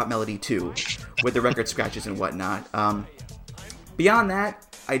hip-hop melody too, with the record scratches and whatnot. Beyond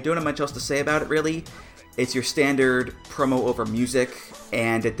that, I don't have much else to say about it really. It's your standard promo over music,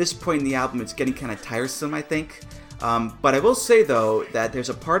 and at this point in the album, it's getting kind of tiresome, I think. But I will say, though, that there's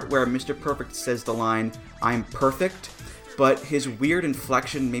a part where Mr. Perfect says the line, I'm perfect, but his weird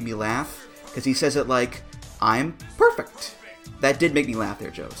inflection made me laugh, because he says it like, I'm perfect. That did make me laugh there,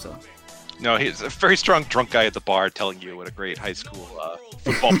 Joe, so. No, he's a very strong drunk guy at the bar telling you what a great high school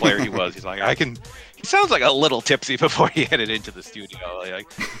football player he was. He's like, he sounds like a little tipsy before he headed into the studio.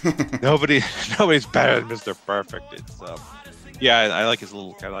 Like, nobody's better than Mr. Perfect. It's, I like his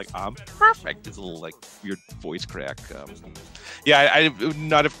little kind of like, I'm perfect. His little like weird voice crack. It would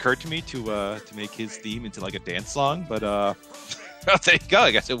not have occurred to me to make his theme into like a dance song, but there you go.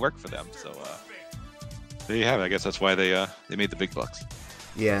 I guess it worked for them. So there you have it. I guess that's why they made the big bucks.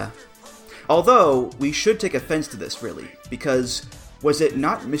 Yeah. Although, we should take offense to this, really, because was it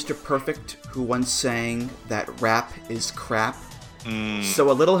not Mr. Perfect who once sang that rap is crap?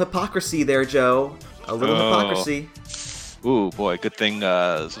 So a little hypocrisy there, Joe. A little hypocrisy. Ooh, boy, good thing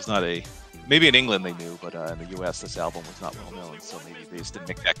this was not maybe in England they knew, but in the US this album was not well known, so maybe they just didn't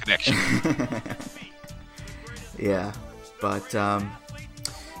make that connection. Yeah, but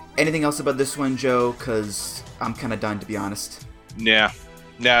anything else about this one, Joe? Because I'm kind of done, to be honest. Yeah.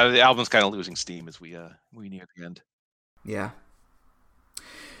 No, the album's kind of losing steam as we near the end. Yeah.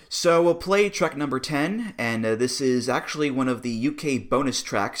 So we'll play track number 10, and this is actually one of the UK bonus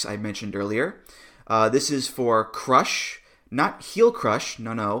tracks I mentioned earlier. This is for Crush, not Heel Crush,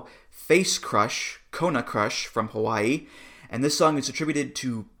 no, Face Crush, Kona Crush from Hawaii. And this song is attributed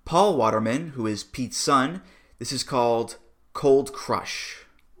to Paul Waterman, who is Pete's son. This is called Cold Crush.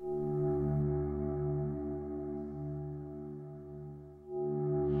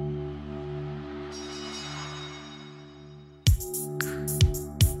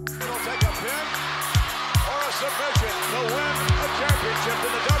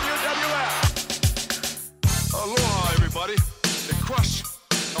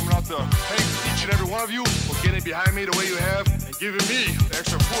 One of you for getting behind me the way you have and giving me the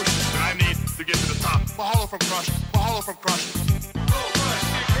extra push that I need to get to the top. Mahalo from Crush. Mahalo from Crush. Go Crush.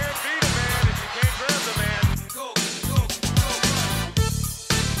 You can't beat a man if you can't grab the man. Go, go,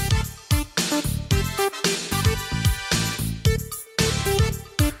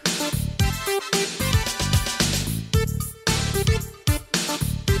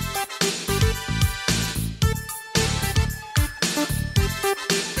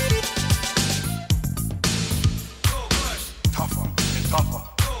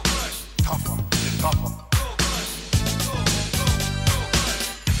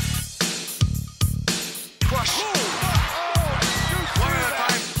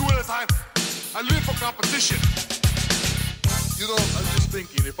 competition. You know, I'm just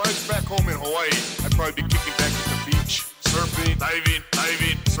thinking, if I was back home in Hawaii, I'd probably be kicking back at the beach, surfing, diving,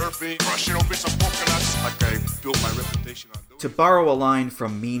 surfing, crushing open some coconuts, like I built my reputation on doing. To borrow a line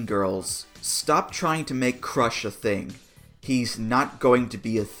from Mean Girls, stop trying to make Crush a thing. He's not going to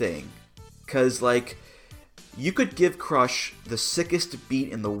be a thing. 'Cause, like, you could give Crush the sickest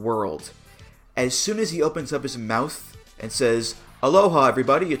beat in the world. As soon as he opens up his mouth and says, "Aloha,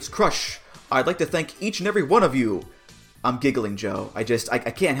 everybody, it's Crush. I'd like to thank each and every one of you." I'm giggling, Joe. I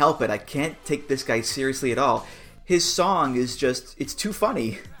can't help it. I can't take this guy seriously at all. His song is just, it's too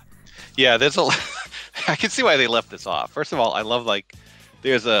funny. Yeah, I can see why they left this off. First of all, I love, like,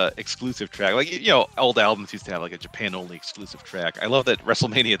 there's a exclusive track. Like, you know, old albums used to have, like, a Japan-only exclusive track. I love that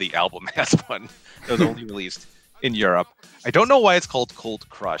WrestleMania, the album, has one that was only released in Europe. I don't know why it's called Cold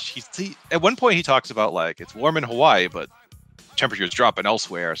Crush. At one point, he talks about, like, it's warm in Hawaii, but temperatures dropping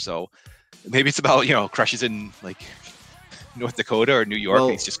elsewhere. So maybe it's about, you know, Crush is in, like, North Dakota or New York,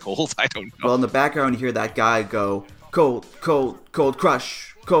 and it's just cold. I don't know. Well, in the background, you hear that guy go, "Cold, cold, cold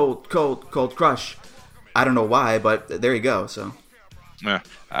crush, cold, cold, cold crush." I don't know why, but there you go. So, all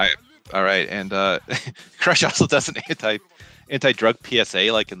right, and Crush also does an anti-drug PSA,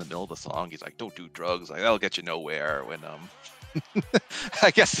 like in the middle of the song. He's like, "Don't do drugs. Like that'll get you nowhere." When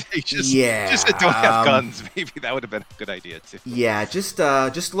I guess he just said, "Don't have guns." Maybe that would have been a good idea too. Yeah,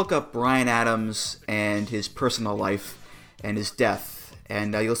 just look up Bryan Adams and his personal life and his death,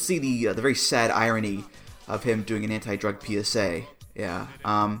 and you'll see the very sad irony of him doing an anti-drug PSA. Yeah.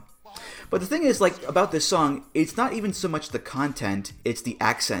 But the thing is, like, about this song, it's not even so much the content, it's the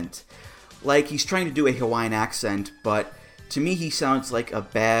accent. Like, he's trying to do a Hawaiian accent, but to me he sounds like a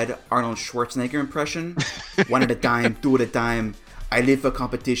bad Arnold Schwarzenegger impression. One at a time, two at a time. I live for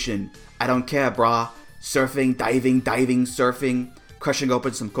competition. I don't care, brah. Surfing, diving, surfing, crushing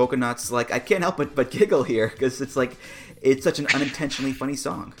open some coconuts. Like, I can't help but giggle here, because it's like, it's such an unintentionally funny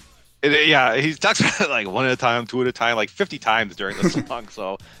song. Yeah, he talks about it like one at a time, two at a time, like 50 times during the song.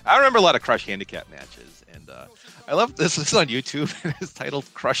 So I remember a lot of Crush handicap matches, and I love this. This is on YouTube, and it's titled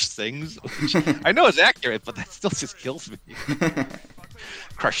 "Crush Sings," which I know is accurate, but that still just kills me.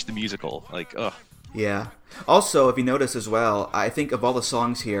 Crush the musical, like, ugh. Yeah. Also, if you notice as well, I think of all the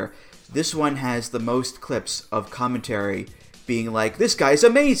songs here, this one has the most clips of commentary being like, "This guy's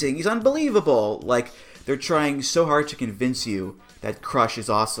amazing, he's unbelievable." Like, they're trying so hard to convince you that Crush is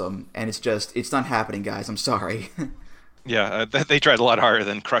awesome, and it's not happening, guys. I'm sorry. Yeah, they tried a lot harder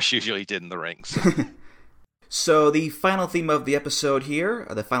than Crush usually did in the rings. So the final theme of the episode here,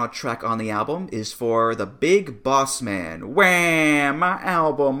 the final track on the album, is for the Big Boss Man. Wham! My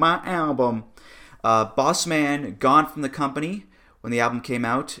album. Boss Man gone from the company when the album came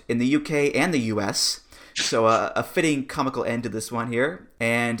out in the UK and the US. So a fitting comical end to this one here.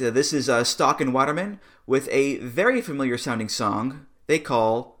 And this is Stock and Waterman with a very familiar sounding song they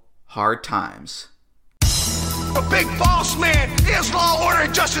call Hard Times. The Big Boss Man is Law, Order,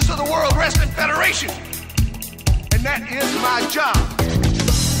 and Justice of the World Wrestling Federation. And that is my job.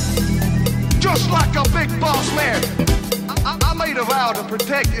 Just like a big boss man, I made a vow to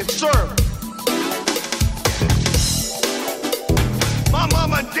protect and serve. My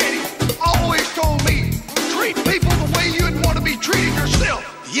mama and daddy always told me, treat people the way you'd want to be treated yourself.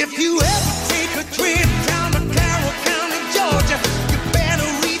 If you ever take a trip down to Carroll County, Georgia, you better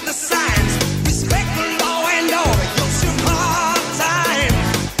read the signs. Respect the law and order. You'll serve hard time.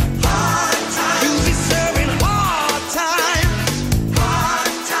 Hard time. You'll be serving hard time.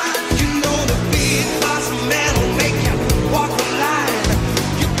 Hard time. You know the big boss man will make you walk the line.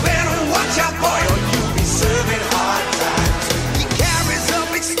 You better watch out, boy, or you'll be serving hard times. He carries a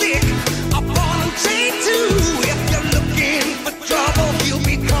big stick up on a chain too. If you're looking for trouble, he'll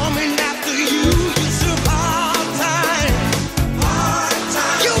be coming after you. You serve hard time. Hard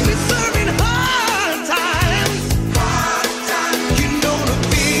time. You'll be serving hard times. Hard time. You know the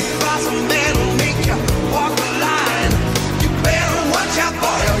big boss man will make you walk the line. You better watch out,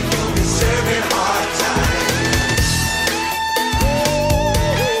 boy, or you'll be serving hard time.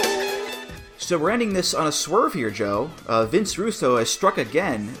 So we're ending this on a swerve here, Joe. Vince Russo has struck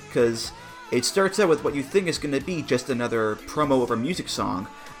again, because it starts out with what you think is going to be just another promo of a music song.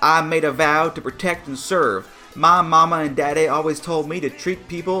 I made a vow to protect and serve. My mama and daddy always told me to treat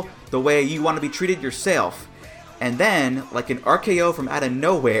people the way you want to be treated yourself. And then, like an RKO from out of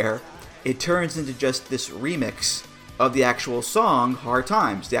nowhere, it turns into just this remix of the actual song, Hard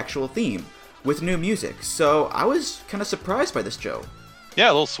Times, the actual theme, with new music. So I was kind of surprised by this, Joe. Yeah,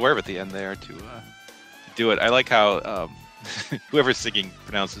 a little swerve at the end there to do it. I like how whoever's singing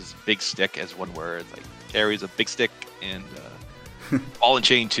pronounces big stick as one word. Like, carries a big stick and ball and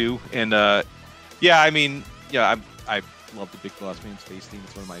chain too. And yeah, I mean, yeah, I love the Big Boss Man's face theme.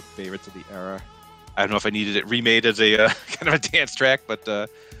 It's one of my favorites of the era. I don't know if I needed it remade as a kind of a dance track, but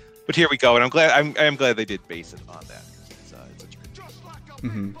here we go. And I'm glad they did base it on that. It's such a good piece.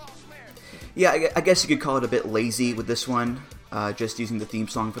 Mm-hmm. Yeah, I guess you could call it a bit lazy with this one, just using the theme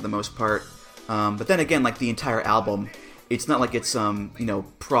song for the most part. But then again, like the entire album, it's not like it's some,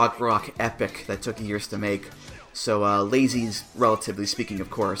 prog rock epic that took years to make. So lazy's relatively speaking, of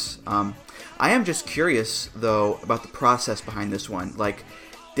course. I am just curious, though, about the process behind this one. Like,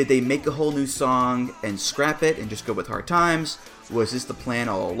 did they make a whole new song and scrap it and just go with Hard Times? Was this the plan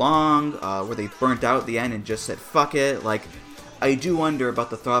all along? Were they burnt out at the end and just said, fuck it? Like, I do wonder about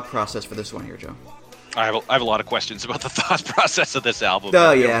the thought process for this one here, Joe. I have a lot of questions about the thought process of this album.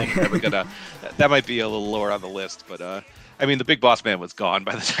 Oh, yeah. That might be a little lower on the list, but I mean, the Big Boss Man was gone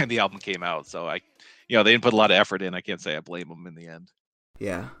by the time the album came out, so they didn't put a lot of effort in. I can't say I blame them in the end.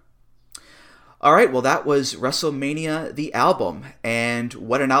 Yeah. All right, well, that was WrestleMania, the album, and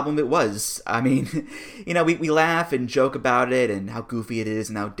what an album it was. I mean, we laugh and joke about it and how goofy it is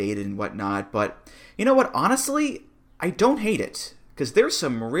and outdated and whatnot, but you know what? Honestly, I don't hate it, because there's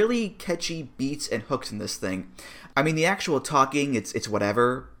some really catchy beats and hooks in this thing. I mean, the actual talking, it's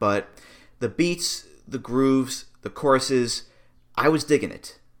whatever, but the beats, the grooves, the choruses, I was digging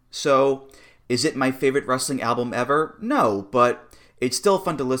it. So, is it my favorite wrestling album ever? No, but it's still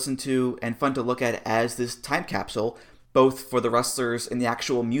fun to listen to and fun to look at as this time capsule, both for the wrestlers and the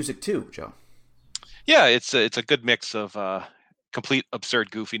actual music too, Joe. Yeah, it's a good mix of complete absurd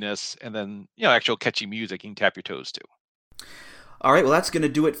goofiness and then actual catchy music you can tap your toes to. All right, well, that's going to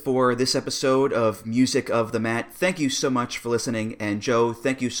do it for this episode of Music of the Mat. Thank you so much for listening, and Joe,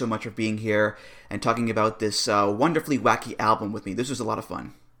 thank you so much for being here and talking about this wonderfully wacky album with me. This was a lot of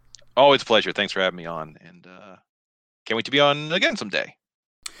fun. Always a pleasure. Thanks for having me on, and can't wait to be on again someday.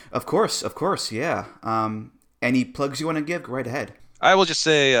 Of course, yeah. Any plugs you want to give? Go right ahead. I will just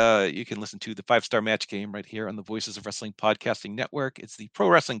say you can listen to the 5-Star Match Game right here on the Voices of Wrestling Podcasting Network. It's the Pro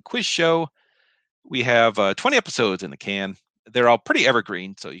Wrestling Quiz Show. We have 20 episodes in the can. They're all pretty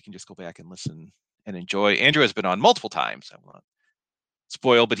evergreen, so you can just go back and listen and enjoy. Andrew has been on multiple times. I won't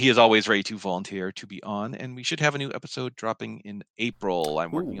spoil, but he is always ready to volunteer to be on, and we should have a new episode dropping in April.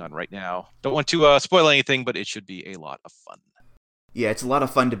 I'm working on right now. Don't want to spoil anything, but it should be a lot of fun. Yeah, it's a lot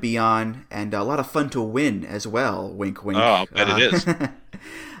of fun to be on, and a lot of fun to win as well. Wink, wink. Oh, I bet it is.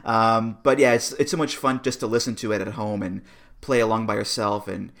 But yeah, it's so much fun just to listen to it at home and play along by yourself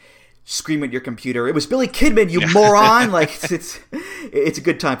and scream at your computer. It was Billy Kidman, you moron! Like it's a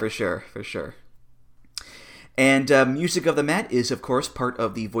good time for sure. And Music of the Mat is, of course, part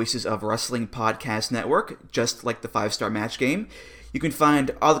of the Voices of Wrestling Podcast Network, just like the 5-Star Match Game. You can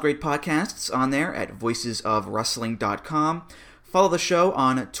find all the great podcasts on there at voicesofwrestling.com. Follow the show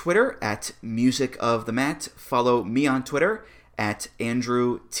on Twitter at Music of the Mat. Follow me on Twitter at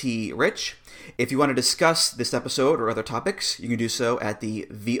Andrew T. Rich. If you want to discuss this episode or other topics, you can do so at the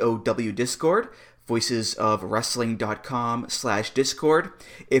VOW Discord, voicesofwrestling.com/Discord.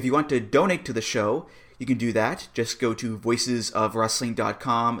 If you want to donate to the show, you can do that. Just go to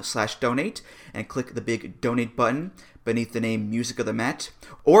voicesofwrestling.com/donate and click the big donate button beneath the name Music of the Mat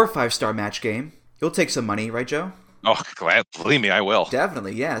or 5-Star Match Game. You'll take some money, right, Joe? Oh, glad. Believe me, I will.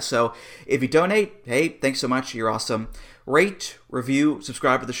 Definitely, yeah. So if you donate, hey, thanks so much. You're awesome. Rate, review,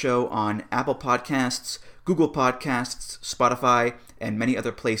 subscribe to the show on Apple Podcasts, Google Podcasts, Spotify, and many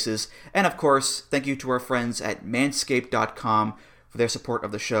other places. And of course, thank you to our friends at Manscaped.com for their support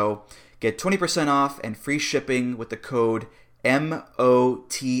of the show. Get 20% off and free shipping with the code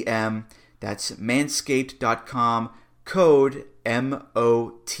MOTM. That's Manscaped.com, code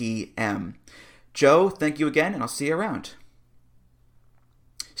MOTM. Joe, thank you again, and I'll see you around.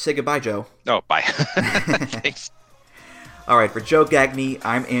 Say goodbye, Joe. Oh, bye. Thanks. All right, for Joe Gagney,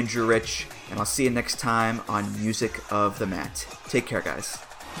 I'm Andrew Rich, and I'll see you next time on Music of the Mat. Take care, guys.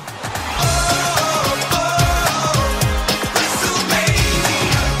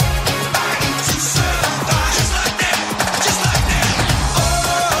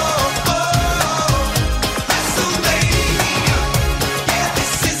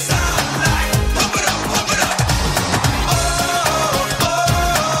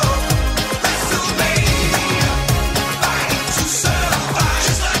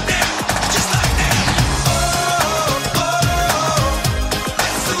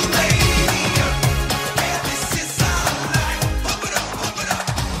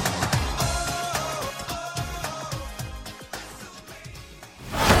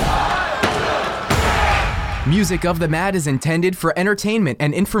 Music of the Mat is intended for entertainment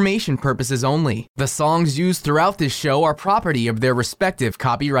and information purposes only. The songs used throughout this show are property of their respective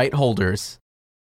copyright holders.